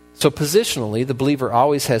 So positionally, the believer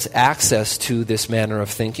always has access to this manner of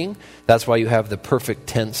thinking. That's why you have the perfect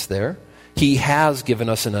tense there. He has given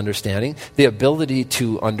us an understanding, the ability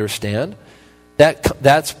to understand.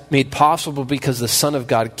 That's made possible because the Son of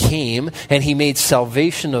God came and He made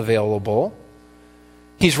salvation available.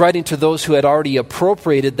 He's writing to those who had already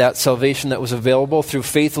appropriated that salvation that was available through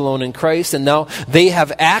faith alone in Christ, and now they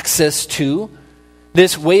have access to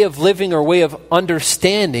this way of living or way of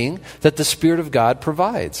understanding that the Spirit of God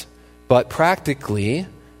provides. But practically,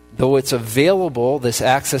 though it's available, this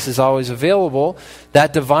access is always available,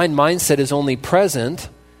 that divine mindset is only present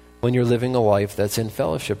when you're living a life that's in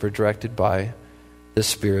fellowship or directed by the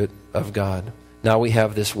Spirit of God. Now we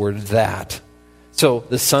have this word that. So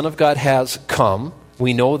the Son of God has come.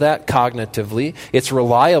 We know that cognitively. It's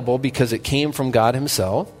reliable because it came from God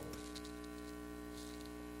Himself.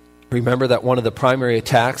 Remember that one of the primary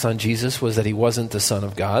attacks on Jesus was that He wasn't the Son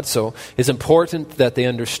of God. So it's important that they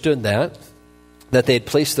understood that they had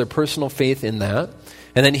placed their personal faith in that.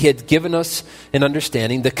 And then He had given us an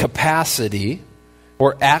understanding, the capacity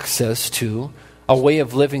or access to a way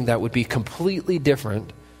of living that would be completely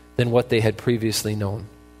different than what they had previously known.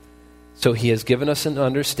 So He has given us an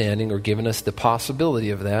understanding or given us the possibility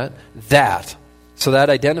of that. So that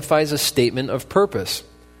identifies a statement of purpose.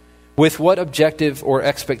 With what objective or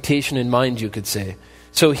expectation in mind, you could say.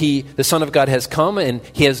 So the Son of God has come and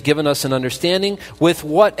He has given us an understanding with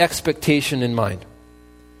what expectation in mind.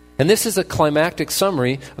 And this is a climactic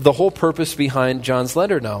summary of the whole purpose behind John's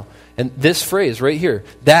letter now. And this phrase right here,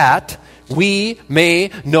 that we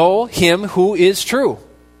may know Him who is true.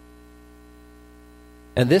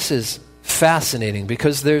 And this is fascinating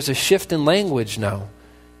because there's a shift in language now.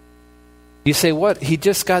 You say, what? He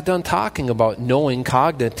just got done talking about knowing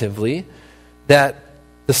cognitively that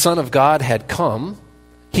the Son of God had come.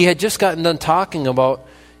 He had just gotten done talking about,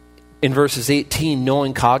 in verses 18,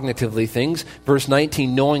 knowing cognitively things. Verse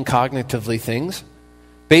 19, knowing cognitively things.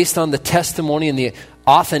 Based on the testimony and the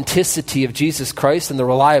authenticity of Jesus Christ and the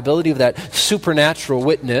reliability of that supernatural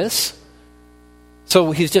witness.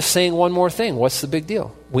 So he's just saying one more thing. What's the big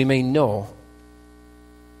deal? We may know.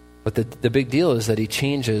 But the big deal is that he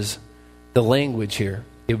changes the language here.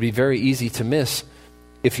 It would be very easy to miss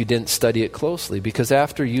if you didn't study it closely, because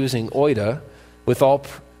after using oida with all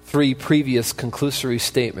three previous conclusory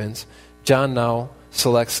statements, John now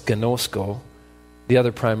selects gnosko, the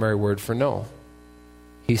other primary word for know.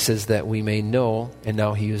 He says that we may know, and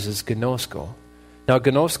now he uses gnosko. Now,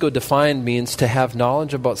 gnosko defined means to have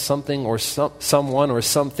knowledge about something or someone or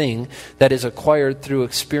something that is acquired through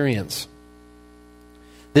experience.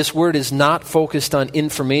 This word is not focused on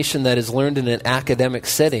information that is learned in an academic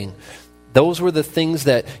setting. Those were the things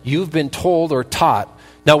that you've been told or taught.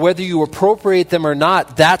 Now, whether you appropriate them or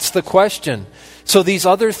not, that's the question. So these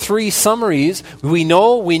other three summaries, we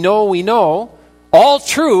know, all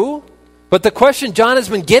true. But the question John has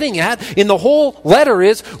been getting at in the whole letter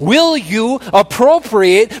is, will you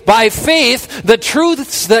appropriate by faith the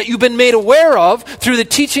truths that you've been made aware of through the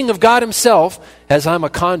teaching of God himself, as I'm a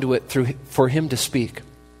conduit for him to speak?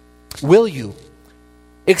 Will you?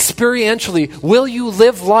 Experientially, will you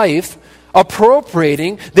live life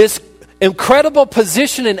appropriating this incredible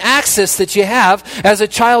position and access that you have as a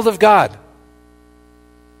child of God?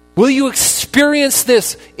 Will you experience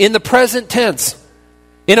this in the present tense?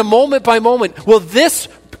 In a moment by moment, will this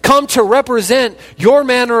come to represent your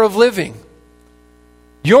manner of living,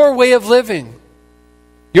 your way of living,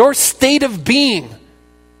 your state of being,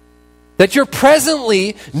 that you're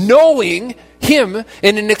presently knowing him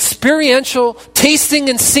in an experiential tasting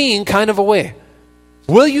and seeing kind of a way?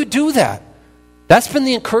 Will you do that? That's been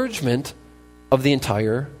the encouragement of the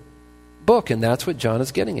entire book, and that's what John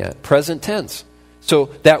is getting at. Present tense. So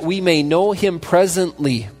that we may know him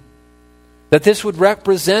presently. That this would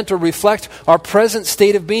represent or reflect our present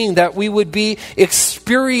state of being, that we would be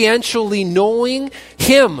experientially knowing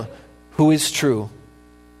him who is true.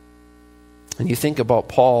 And you think about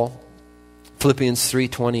Paul, Philippians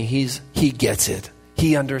 3:20, he gets it.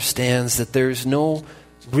 He understands that there's no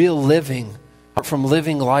real living from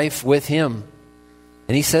living life with him.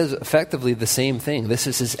 And he says effectively the same thing. This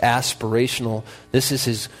is his aspirational, this is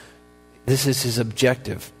his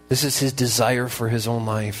objective. This is his desire for his own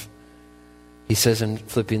life. He says in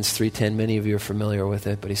Philippians 3:10, many of you are familiar with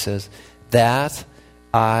it, but he says, that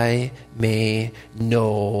I may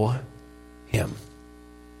know him.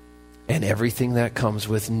 And everything that comes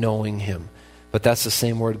with knowing him. But that's the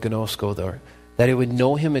same word, gnosko, there. That I would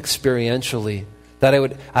know him experientially. That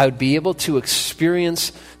I would be able to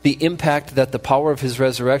experience the impact that the power of his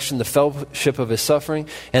resurrection, the fellowship of his suffering,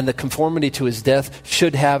 and the conformity to his death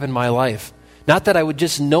should have in my life. Not that I would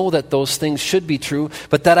just know that those things should be true,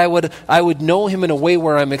 but that I would know him in a way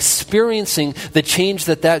where I'm experiencing the change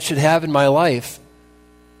that should have in my life.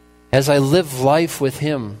 As I live life with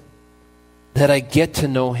him, that I get to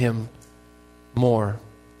know him more.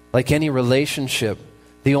 Like any relationship,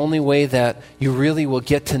 the only way that you really will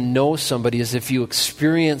get to know somebody is if you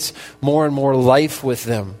experience more and more life with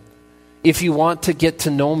them. If you want to get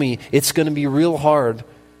to know me, it's going to be real hard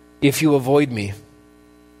if you avoid me.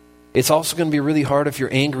 It's also going to be really hard if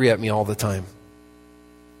you're angry at me all the time.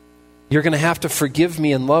 You're going to have to forgive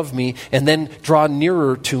me and love me and then draw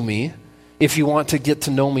nearer to me if you want to get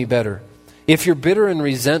to know me better. If you're bitter and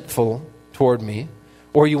resentful toward me,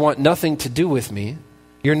 or you want nothing to do with me,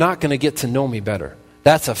 you're not going to get to know me better.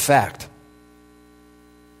 That's a fact.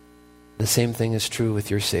 The same thing is true with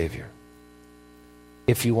your Savior.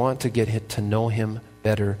 If you want to get to know him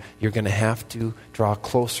better, you're going to have to draw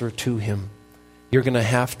closer to him. You're going to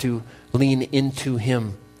have to lean into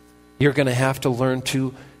him. You're going to have to learn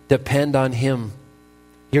to depend on him.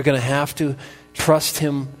 You're going to have to trust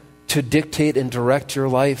him to dictate and direct your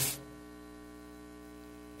life,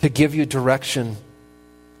 to give you direction,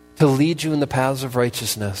 to lead you in the paths of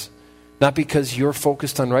righteousness. Not because you're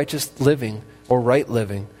focused on righteous living or right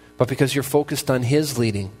living, but because you're focused on his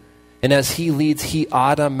leading. And as he leads, he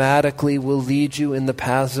automatically will lead you in the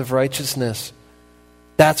paths of righteousness.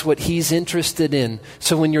 That's what he's interested in.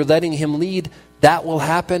 So when you're letting him lead, that will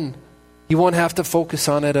happen. You won't have to focus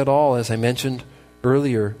on it at all, as I mentioned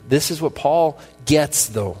earlier. This is what Paul gets,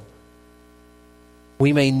 though.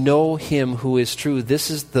 We may know him who is true.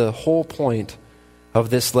 This is the whole point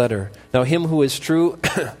of this letter. Now, him who is true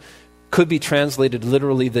could be translated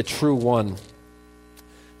literally the true one.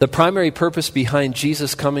 The primary purpose behind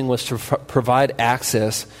Jesus coming was to provide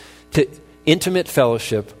access to intimate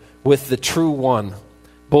fellowship with the true one,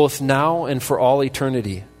 both now and for all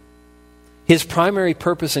eternity. His primary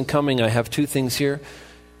purpose in coming, I have two things here.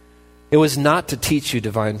 It was not to teach you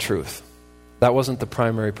divine truth. That wasn't the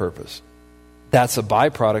primary purpose. That's a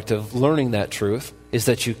byproduct of learning that truth, is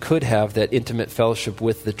that you could have that intimate fellowship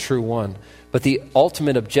with the true one. But the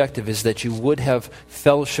ultimate objective is that you would have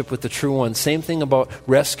fellowship with the true one. Same thing about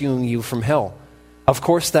rescuing you from hell. Of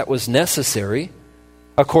course, that was necessary.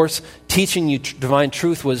 Of course, teaching you divine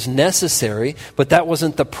truth was necessary, but that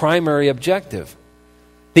wasn't the primary objective.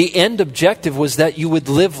 The end objective was that you would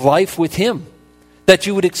live life with Him, that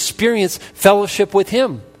you would experience fellowship with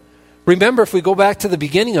Him. Remember, if we go back to the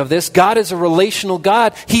beginning of this, God is a relational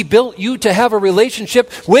God. He built you to have a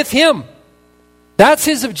relationship with Him. That's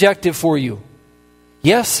His objective for you.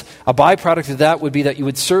 Yes, a byproduct of that would be that you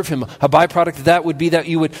would serve Him. A byproduct of that would be that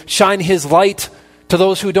you would shine His light to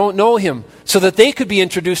those who don't know Him, so that they could be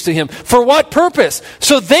introduced to Him. For what purpose?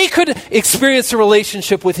 So they could experience a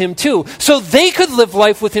relationship with Him too. So they could live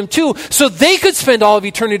life with Him too. So they could spend all of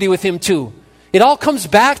eternity with Him too. It all comes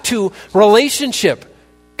back to relationship.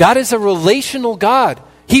 God is a relational God.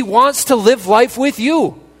 He wants to live life with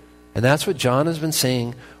you. And that's what John has been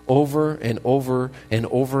saying over and over and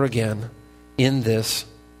over again in this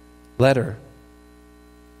letter.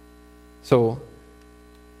 So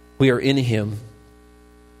we are in Him,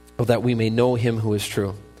 so that we may know Him who is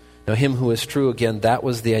true. Now, Him who is true, again, that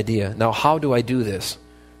was the idea. Now, how do I do this?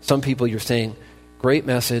 Some people, you're saying, great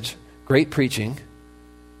message, great preaching.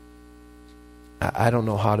 I don't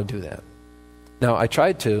know how to do that. Now, I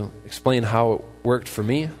tried to explain how it worked for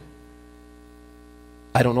me.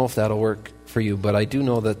 I don't know if that'll work for you, but I do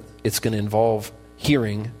know that it's going to involve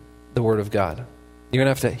hearing the Word of God. You're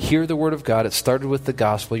going to have to hear the Word of God. It started with the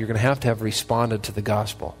gospel. You're going to have responded to the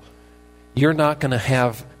gospel. You're not going to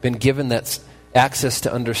have been given that access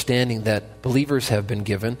to understanding that believers have been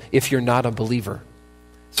given if you're not a believer.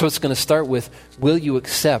 So it's going to start with, will you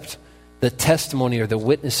accept the testimony or the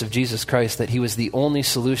witness of Jesus Christ that He was the only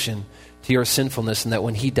solution to your sinfulness and that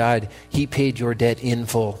when He died, He paid your debt in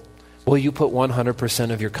full? Will you put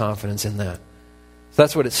 100% of your confidence in that? So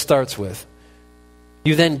that's what it starts with.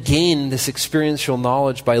 You then gain this experiential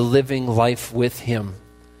knowledge by living life with Him.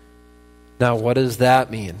 Now, what does that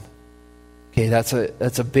mean? Okay, that's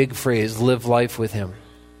a big phrase, live life with Him.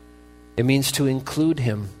 It means to include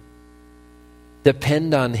Him,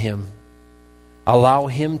 depend on Him, allow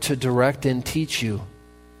Him to direct and teach you.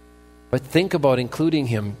 But think about including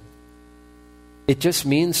Him. It just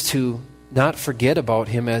means to not forget about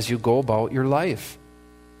Him as you go about your life.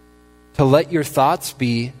 To let your thoughts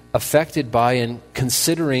be affected by and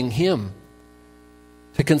considering Him.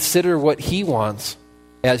 To consider what He wants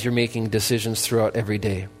as you're making decisions throughout every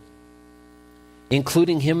day.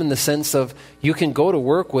 Including Him in the sense of you can go to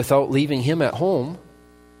work without leaving Him at home.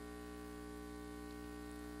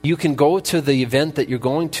 You can go to the event that you're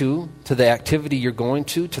going to the activity you're going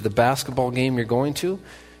to the basketball game you're going to.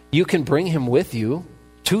 You can bring Him with you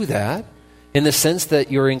to that in the sense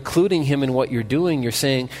that you're including Him in what you're doing. You're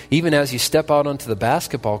saying, even as you step out onto the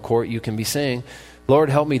basketball court, you can be saying, Lord,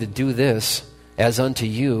 help me to do this as unto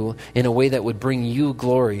You in a way that would bring You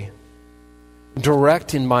glory.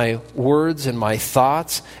 Direct in my words and my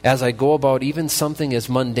thoughts as I go about even something as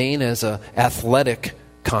mundane as an athletic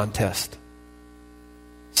contest,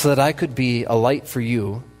 so that I could be a light for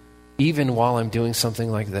You even while I'm doing something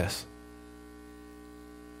like this.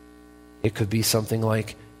 It could be something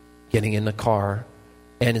like getting in the car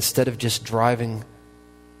and instead of just driving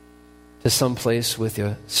to some place with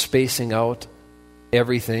you spacing out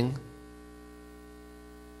everything,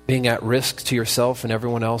 being at risk to yourself and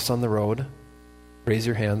everyone else on the road. Raise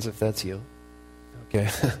your hands if that's you. Okay.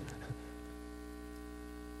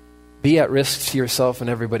 Be at risk to yourself and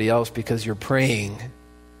everybody else because you're praying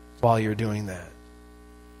while you're doing that.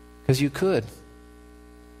 Because you could.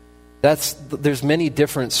 There's many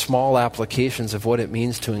different small applications of what it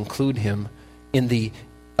means to include Him in the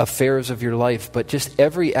affairs of your life. But just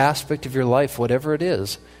every aspect of your life, whatever it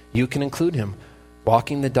is, you can include Him.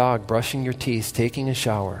 Walking the dog, brushing your teeth, taking a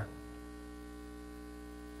shower.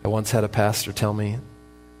 I once had a pastor tell me,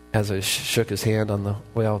 as I shook his hand on the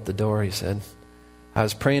way out the door, he said, I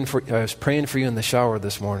was praying for you in the shower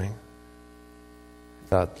this morning. I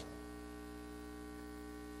thought,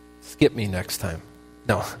 skip me next time.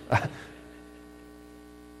 No.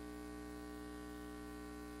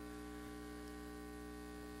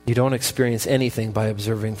 You don't experience anything by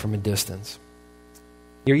observing from a distance.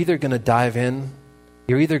 You're either going to dive in,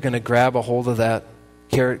 you're either going to grab a hold of that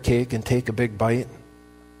carrot cake and take a big bite,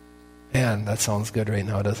 Man, that sounds good right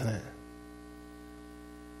now, doesn't it?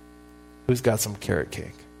 Who's got some carrot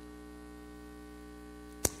cake?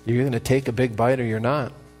 You're going to take a big bite or you're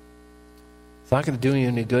not. It's not going to do you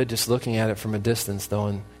any good just looking at it from a distance, though,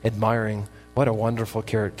 and admiring what a wonderful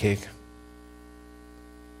carrot cake.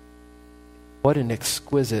 What an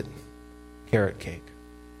exquisite carrot cake.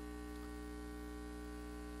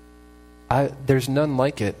 There's none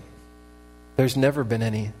like it. There's never been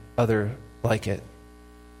any other like it.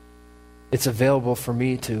 It's available for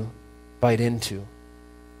me to bite into,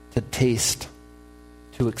 to taste,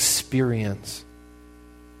 to experience.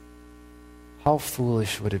 How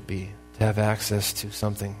foolish would it be to have access to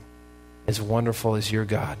something as wonderful as your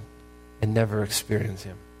God and never experience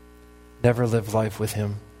Him, never live life with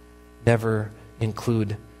Him, never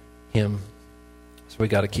include Him? So we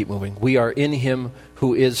got to keep moving. We are in Him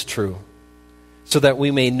who is true, so that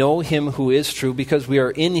we may know Him who is true, because we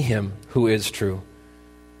are in Him who is true.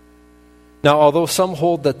 Now, although some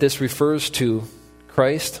hold that this refers to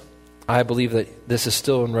Christ, I believe that this is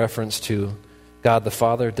still in reference to God the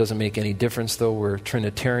Father. It doesn't make any difference, though. We're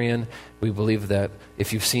Trinitarian. We believe that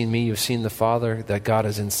if you've seen me, you've seen the Father, that God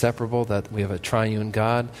is inseparable, that we have a triune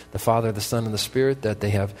God, the Father, the Son, and the Spirit, that they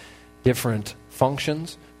have different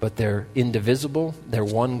functions, but they're indivisible. They're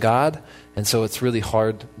one God. And so it's really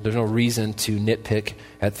hard. There's no reason to nitpick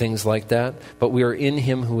at things like that. But we are in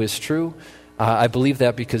Him who is true. I believe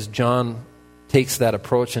that because John takes that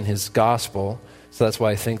approach in his gospel. So that's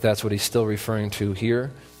why I think that's what he's still referring to here.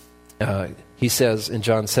 He says in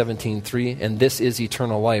John 17:3, and this is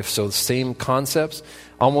eternal life. So the same concepts,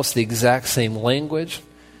 almost the exact same language,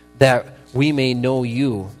 that we may know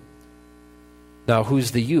you. Now,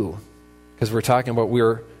 who's the you? Because we're talking about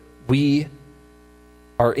we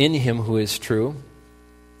are in Him who is true,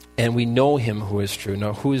 and we know Him who is true.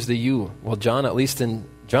 Now, who is the you? Well, John, at least in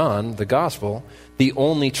John, the gospel, the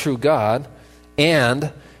only true God,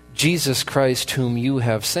 and Jesus Christ whom you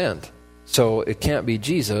have sent. So it can't be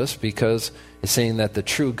Jesus, because it's saying that the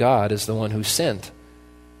true God is the one who sent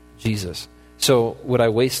Jesus. So would I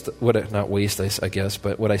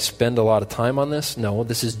spend a lot of time on this? No,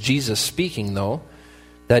 this is Jesus speaking, though,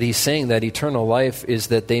 that He's saying that eternal life is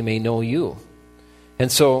that they may know you.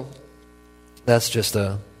 And so that's just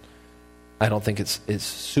I don't think it's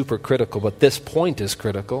super critical, but this point is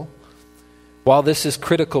critical. While this is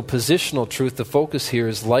critical positional truth, the focus here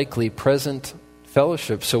is likely present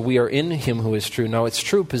fellowship. So we are in Him who is true. Now, it's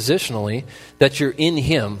true positionally that you're in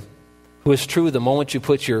Him who is true. The moment you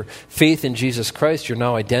put your faith in Jesus Christ, you're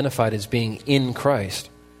now identified as being in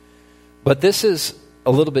Christ. But this is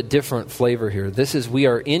a little bit different flavor here. This is we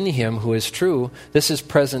are in Him who is true. This is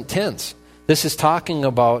present tense. This is talking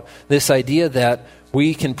about this idea that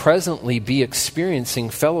we can presently be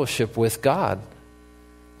experiencing fellowship with God.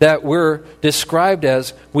 That we're described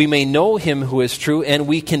as we may know Him who is true, and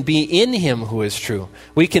we can be in Him who is true.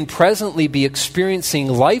 We can presently be experiencing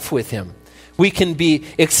life with Him. We can be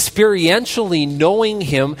experientially knowing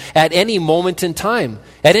Him at any moment in time.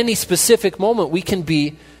 At any specific moment, we can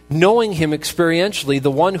be knowing Him experientially, the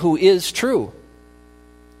one who is true.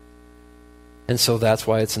 And so that's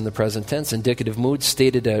why it's in the present tense. Indicative mood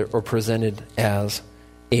stated or presented as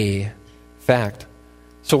a fact.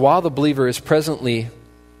 So while the believer is presently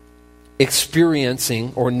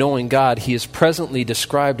experiencing or knowing God, he is presently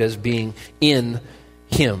described as being in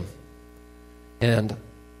Him. And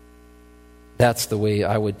that's the way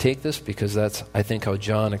I would take this, because that's, I think, how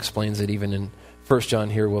John explains it. Even in 1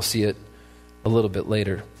 John here, we'll see it a little bit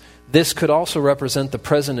later. This could also represent the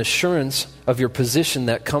present assurance of your position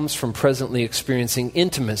that comes from presently experiencing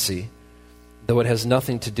intimacy, though it has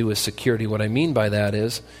nothing to do with security. What I mean by that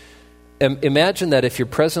is, imagine that if you're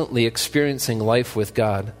presently experiencing life with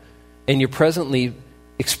God, and you're presently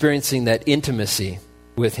experiencing that intimacy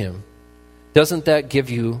with Him, doesn't that give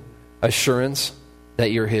you assurance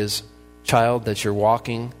that you're His child, that you're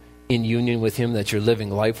walking in union with Him, that you're living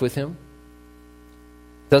life with Him?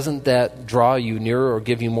 Doesn't that draw you nearer or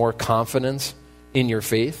give you more confidence in your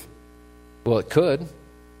faith? Well, it could.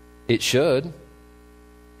 It should.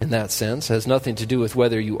 In that sense, it has nothing to do with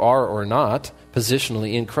whether you are or not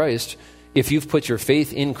positionally in Christ. If you've put your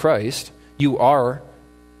faith in Christ, you are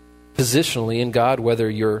positionally in God, whether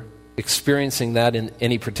you're experiencing that in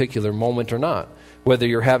any particular moment or not, whether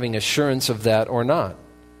you're having assurance of that or not.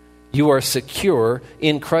 You are secure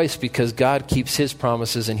in Christ because God keeps His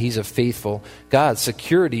promises and He's a faithful God.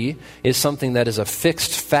 Security is something that is a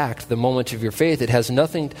fixed fact the moment of your faith. It has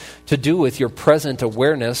nothing to do with your present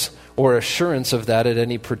awareness or assurance of that at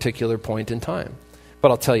any particular point in time.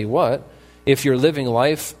 But I'll tell you what, if you're living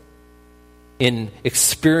life in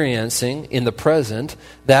experiencing in the present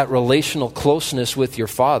that relational closeness with your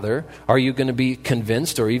Father, are you going to be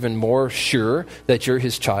convinced or even more sure that you're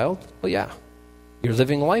His child? Well, yeah. You're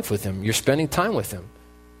living life with Him. You're spending time with Him.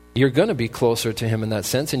 You're going to be closer to Him in that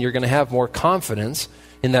sense, and you're going to have more confidence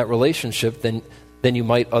in that relationship than you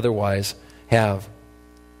might otherwise have.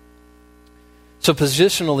 So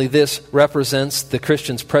positionally, this represents the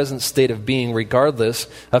Christian's present state of being regardless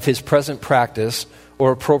of his present practice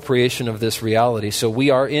or appropriation of this reality. So we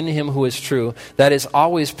are in Him who is true. That is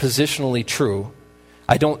always positionally true.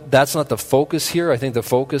 That's not the focus here. I think the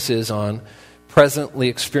focus is on presently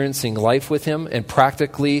experiencing life with Him and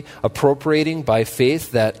practically appropriating by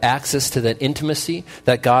faith that access to that intimacy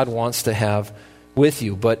that God wants to have with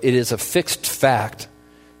you. But it is a fixed fact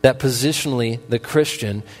that positionally the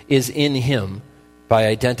Christian is in Him by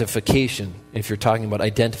identification, if you're talking about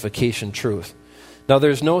identification truth. Now,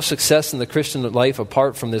 there's no success in the Christian life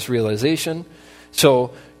apart from this realization.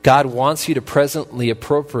 So God wants you to presently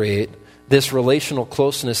appropriate this relational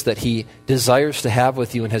closeness that He desires to have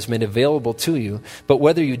with you and has made available to you. But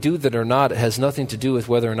whether you do that or not, it has nothing to do with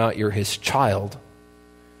whether or not you're His child.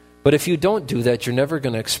 But if you don't do that, you're never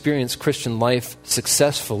going to experience Christian life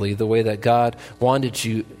successfully the way that God wanted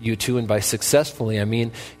you to. And by successfully, I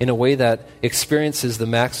mean in a way that experiences the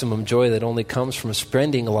maximum joy that only comes from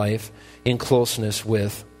spending life in closeness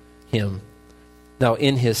with Him. Now,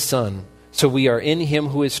 in His Son. So we are in Him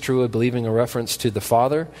who is true, believing a reference to the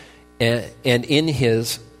Father, and in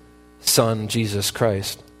His Son, Jesus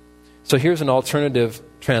Christ. So here's an alternative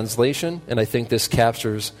translation, and I think this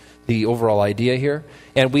captures the overall idea here.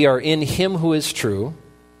 And we are in Him who is true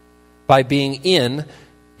by being in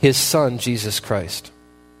His Son, Jesus Christ.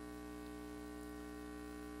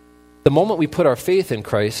 The moment we put our faith in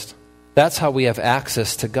Christ, that's how we have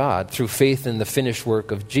access to God, through faith in the finished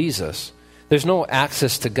work of Jesus. There's no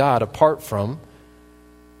access to God apart from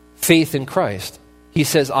faith in Christ. He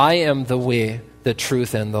says, I am the way, the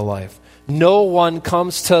truth, and the life. No one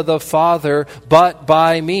comes to the Father but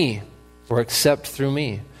by me, or except through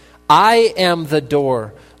me. I am the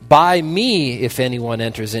door. By me, if anyone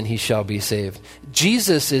enters in, he shall be saved.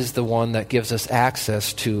 Jesus is the one that gives us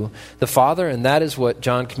access to the Father, and that is what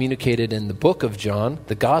John communicated in the book of John,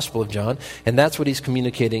 the Gospel of John, and that's what he's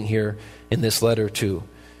communicating here in this letter too.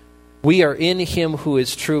 We are in Him who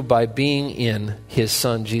is true by being in His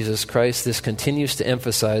Son, Jesus Christ. This continues to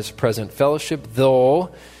emphasize present fellowship,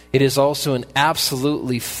 though it is also an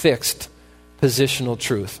absolutely fixed positional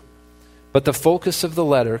truth. But the focus of the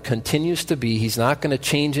letter continues to be, he's not going to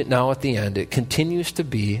change it now at the end, it continues to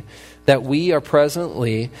be that we are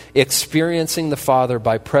presently experiencing the Father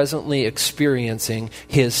by presently experiencing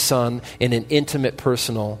His Son in an intimate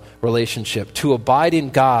personal relationship. To abide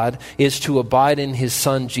in God is to abide in His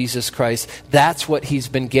Son, Jesus Christ. That's what He's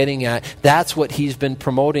been getting at. That's what He's been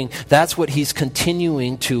promoting. That's what He's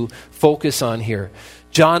continuing to focus on here.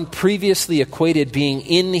 John previously equated being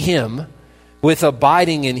in Him with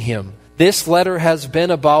abiding in Him. This letter has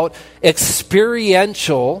been about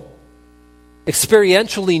experientially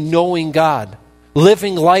knowing God,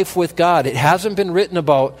 living life with God. It hasn't been written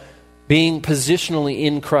about being positionally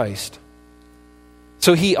in Christ.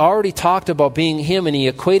 So he already talked about being Him, and he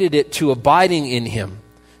equated it to abiding in Him.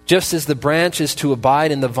 Just as the branch is to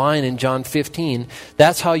abide in the vine in John 15,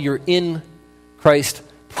 that's how you're in Christ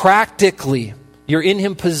practically. You're in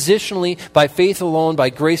Him positionally by faith alone,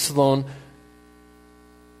 by grace alone,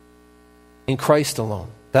 in Christ alone.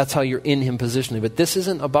 That's how you're in Him positionally. But this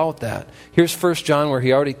isn't about that. Here's 1 John where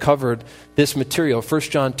he already covered this material. 1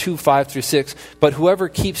 John 2, 5 through 6. But whoever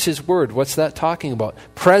keeps His word, what's that talking about?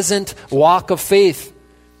 Present walk of faith.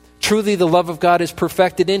 Truly the love of God is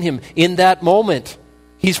perfected in him. In that moment,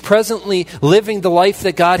 he's presently living the life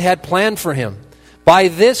that God had planned for him. By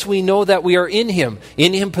this we know that we are in Him.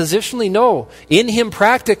 In Him positionally? No. In Him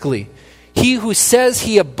practically. He who says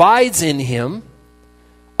he abides in Him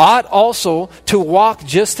ought also to walk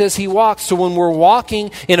just as He walks. So when we're walking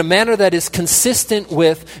in a manner that is consistent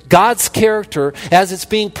with God's character as it's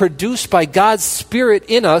being produced by God's Spirit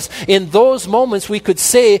in us, in those moments we could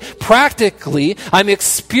say practically, I'm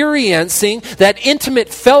experiencing that intimate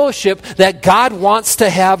fellowship that God wants to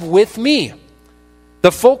have with me.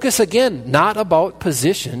 The focus, again, not about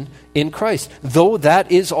position in Christ, though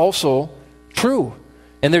that is also true.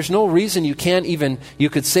 And there's no reason you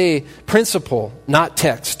could say principle, not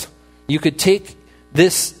text. You could take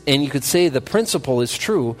this and you could say the principle is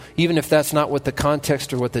true, even if that's not what the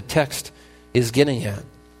context or what the text is getting at.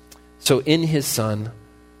 So in His Son,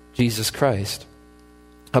 Jesus Christ.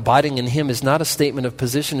 Abiding in Him is not a statement of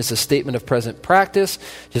position, it's a statement of present practice.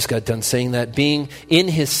 Just got done saying that. Being in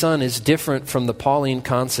His Son is different from the Pauline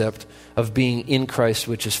concept of being in Christ,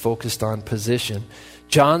 which is focused on position.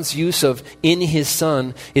 John's use of in his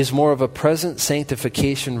Son is more of a present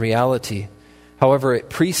sanctification reality. However, it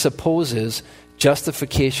presupposes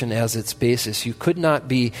justification as its basis. You could not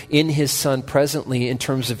be in his Son presently in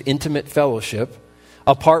terms of intimate fellowship,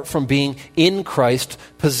 apart from being in Christ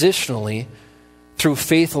positionally through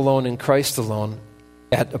faith alone in Christ alone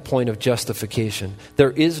at a point of justification.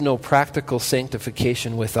 There is no practical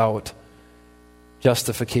sanctification without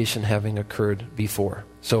justification having occurred before.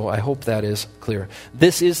 So I hope that is clear.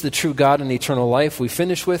 This is the true God and eternal life. We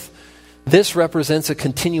finish with, this represents a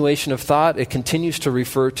continuation of thought. It continues to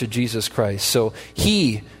refer to Jesus Christ. So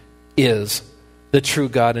he is the true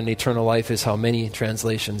God and eternal life is how many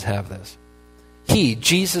translations have this. He,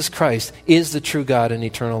 Jesus Christ, is the true God and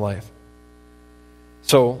eternal life.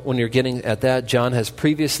 So when you're getting at that, John has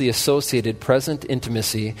previously associated present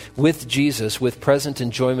intimacy with Jesus with present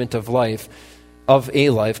enjoyment of life, of a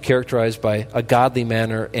life characterized by a godly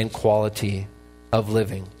manner and quality of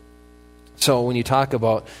living. So when you talk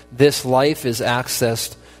about this life is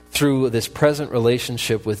accessed through this present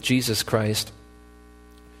relationship with Jesus Christ,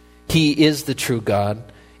 he is the true God,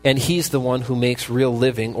 and he's the one who makes real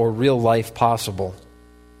living or real life possible.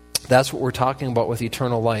 That's what we're talking about with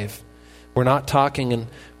eternal life. We're not talking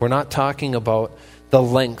about the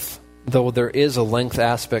length, though there is a length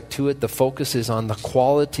aspect to it. The focus is on the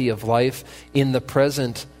quality of life in the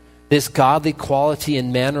present, this godly quality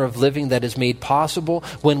and manner of living that is made possible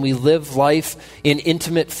when we live life in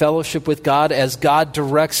intimate fellowship with God as God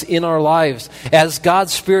directs in our lives. As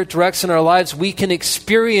God's Spirit directs in our lives, we can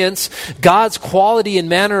experience God's quality and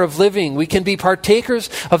manner of living. We can be partakers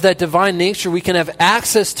of that divine nature. We can have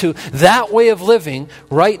access to that way of living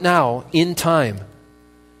right now in time.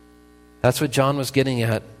 That's what John was getting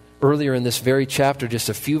at earlier in this very chapter, just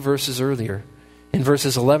a few verses earlier. In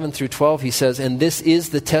verses 11 through 12, he says, and this is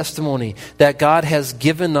the testimony that God has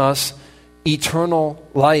given us eternal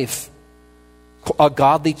life, a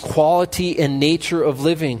godly quality and nature of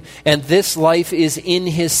living. And this life is in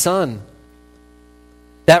his Son.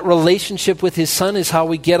 That relationship with his Son is how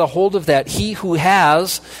we get a hold of that. He who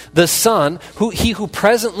has the Son, he who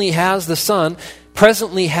presently has the Son,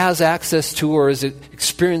 presently has access to or is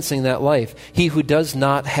experiencing that life. He who does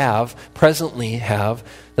not presently have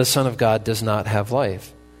the Son of God does not have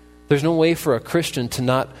life. There's no way for a Christian to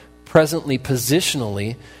not presently,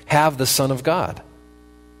 positionally have the Son of God.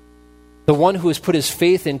 The one who has put his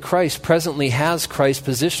faith in Christ presently has Christ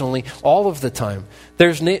positionally all of the time.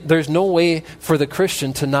 There's no way for the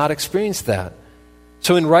Christian to not experience that.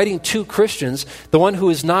 So in writing to Christians, the one who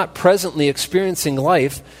is not presently experiencing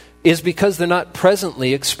life is because they're not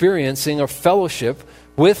presently experiencing a fellowship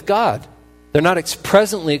with God. They're not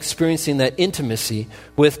presently experiencing that intimacy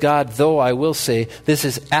with God, though I will say this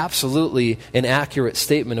is absolutely an accurate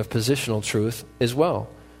statement of positional truth as well.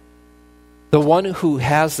 The one who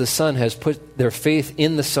has the Son has put their faith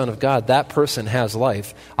in the Son of God. That person has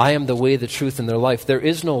life. I am the way, the truth, and their life. There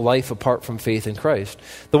is no life apart from faith in Christ.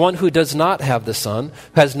 The one who does not have the Son,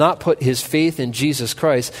 has not put his faith in Jesus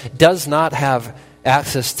Christ, does not have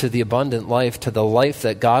access to the abundant life, to the life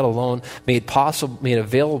that God alone made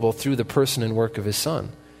available through the person and work of his Son.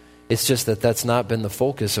 It's just that that's not been the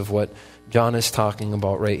focus of what John is talking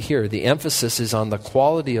about right here. The emphasis is on the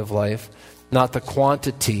quality of life, not the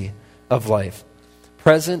quantity of life.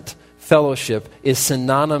 Present fellowship is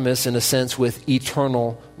synonymous in a sense with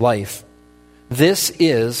eternal life. This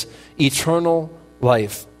is eternal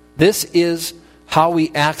life. This is how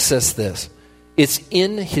we access this. It's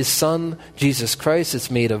in his Son, Jesus Christ. It's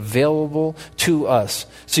made available to us.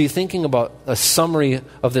 So you're thinking about a summary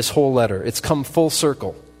of this whole letter. It's come full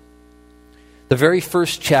circle. The very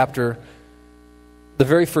first chapter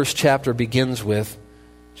begins with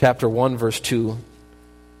chapter 1, verse 2.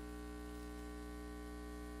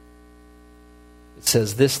 It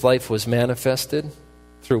says, this life was manifested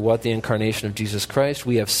through what? The incarnation of Jesus Christ.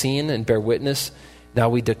 We have seen and bear witness. Now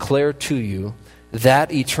we declare to you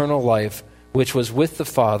that eternal life which was with the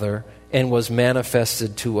Father and was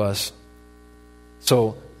manifested to us.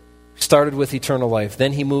 So, started with eternal life.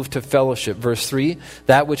 Then he moved to fellowship. Verse 3,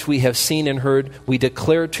 that which we have seen and heard, we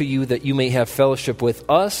declare to you that you may have fellowship with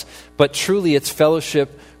us, but truly it's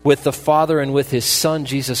fellowship with the Father and with his Son,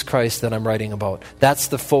 Jesus Christ, that I'm writing about. That's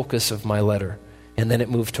the focus of my letter. And then it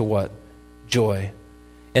moved to what? Joy.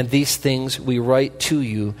 And these things we write to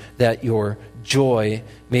you that your joy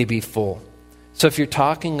may be full. So if you're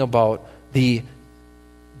talking about the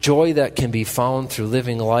joy that can be found through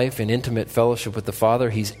living life in intimate fellowship with the Father,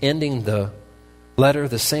 he's ending the letter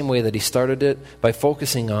the same way that he started it, by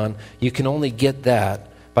focusing on you can only get that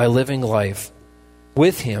by living life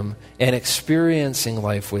with him and experiencing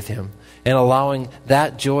life with him. and allowing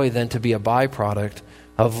that joy then to be a byproduct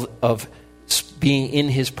of being in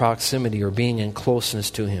his proximity or being in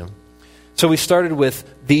closeness to him. So we started with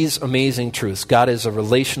these amazing truths. God is a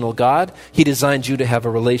relational God. He designed you to have a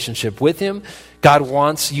relationship with him. God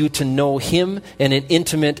wants you to know him in an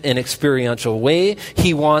intimate and experiential way.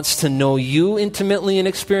 He wants to know you intimately and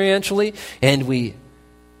experientially, and we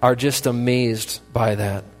are just amazed by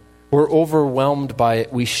that. We're overwhelmed by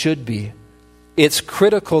it. We should be. It's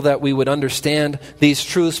critical that we would understand these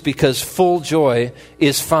truths because full joy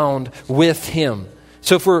is found with him.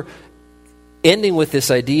 So if we're ending with this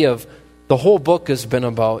idea of the whole book has been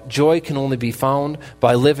about joy can only be found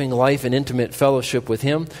by living life in intimate fellowship with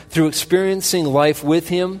him. Through experiencing life with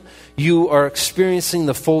him, you are experiencing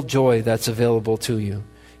the full joy that's available to you.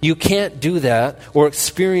 You can't do that or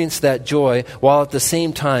experience that joy while at the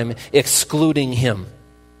same time excluding him.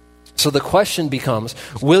 So the question becomes,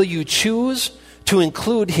 will you choose to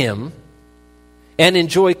include him and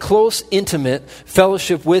enjoy close, intimate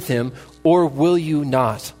fellowship with him, or will you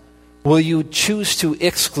not? Will you choose to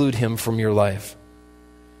exclude him from your life?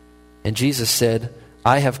 And Jesus said,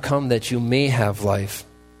 I have come that you may have life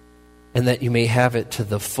and that you may have it to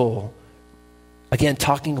the full. Again,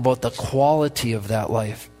 talking about the quality of that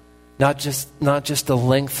life, not just the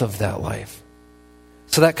length of that life.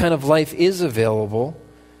 So that kind of life is available,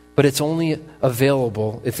 but it's only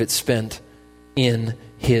available if it's spent in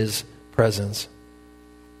his presence.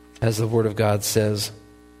 As the Word of God says,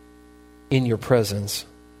 in your presence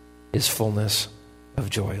is fullness of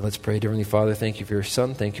joy. Let's pray. Dear Heavenly Father, thank you for your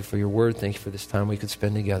Son. Thank you for your Word. Thank you for this time we could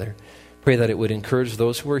spend together. Pray that it would encourage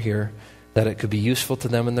those who are here, that it could be useful to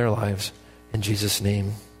them in their lives. In Jesus'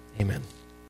 name, amen.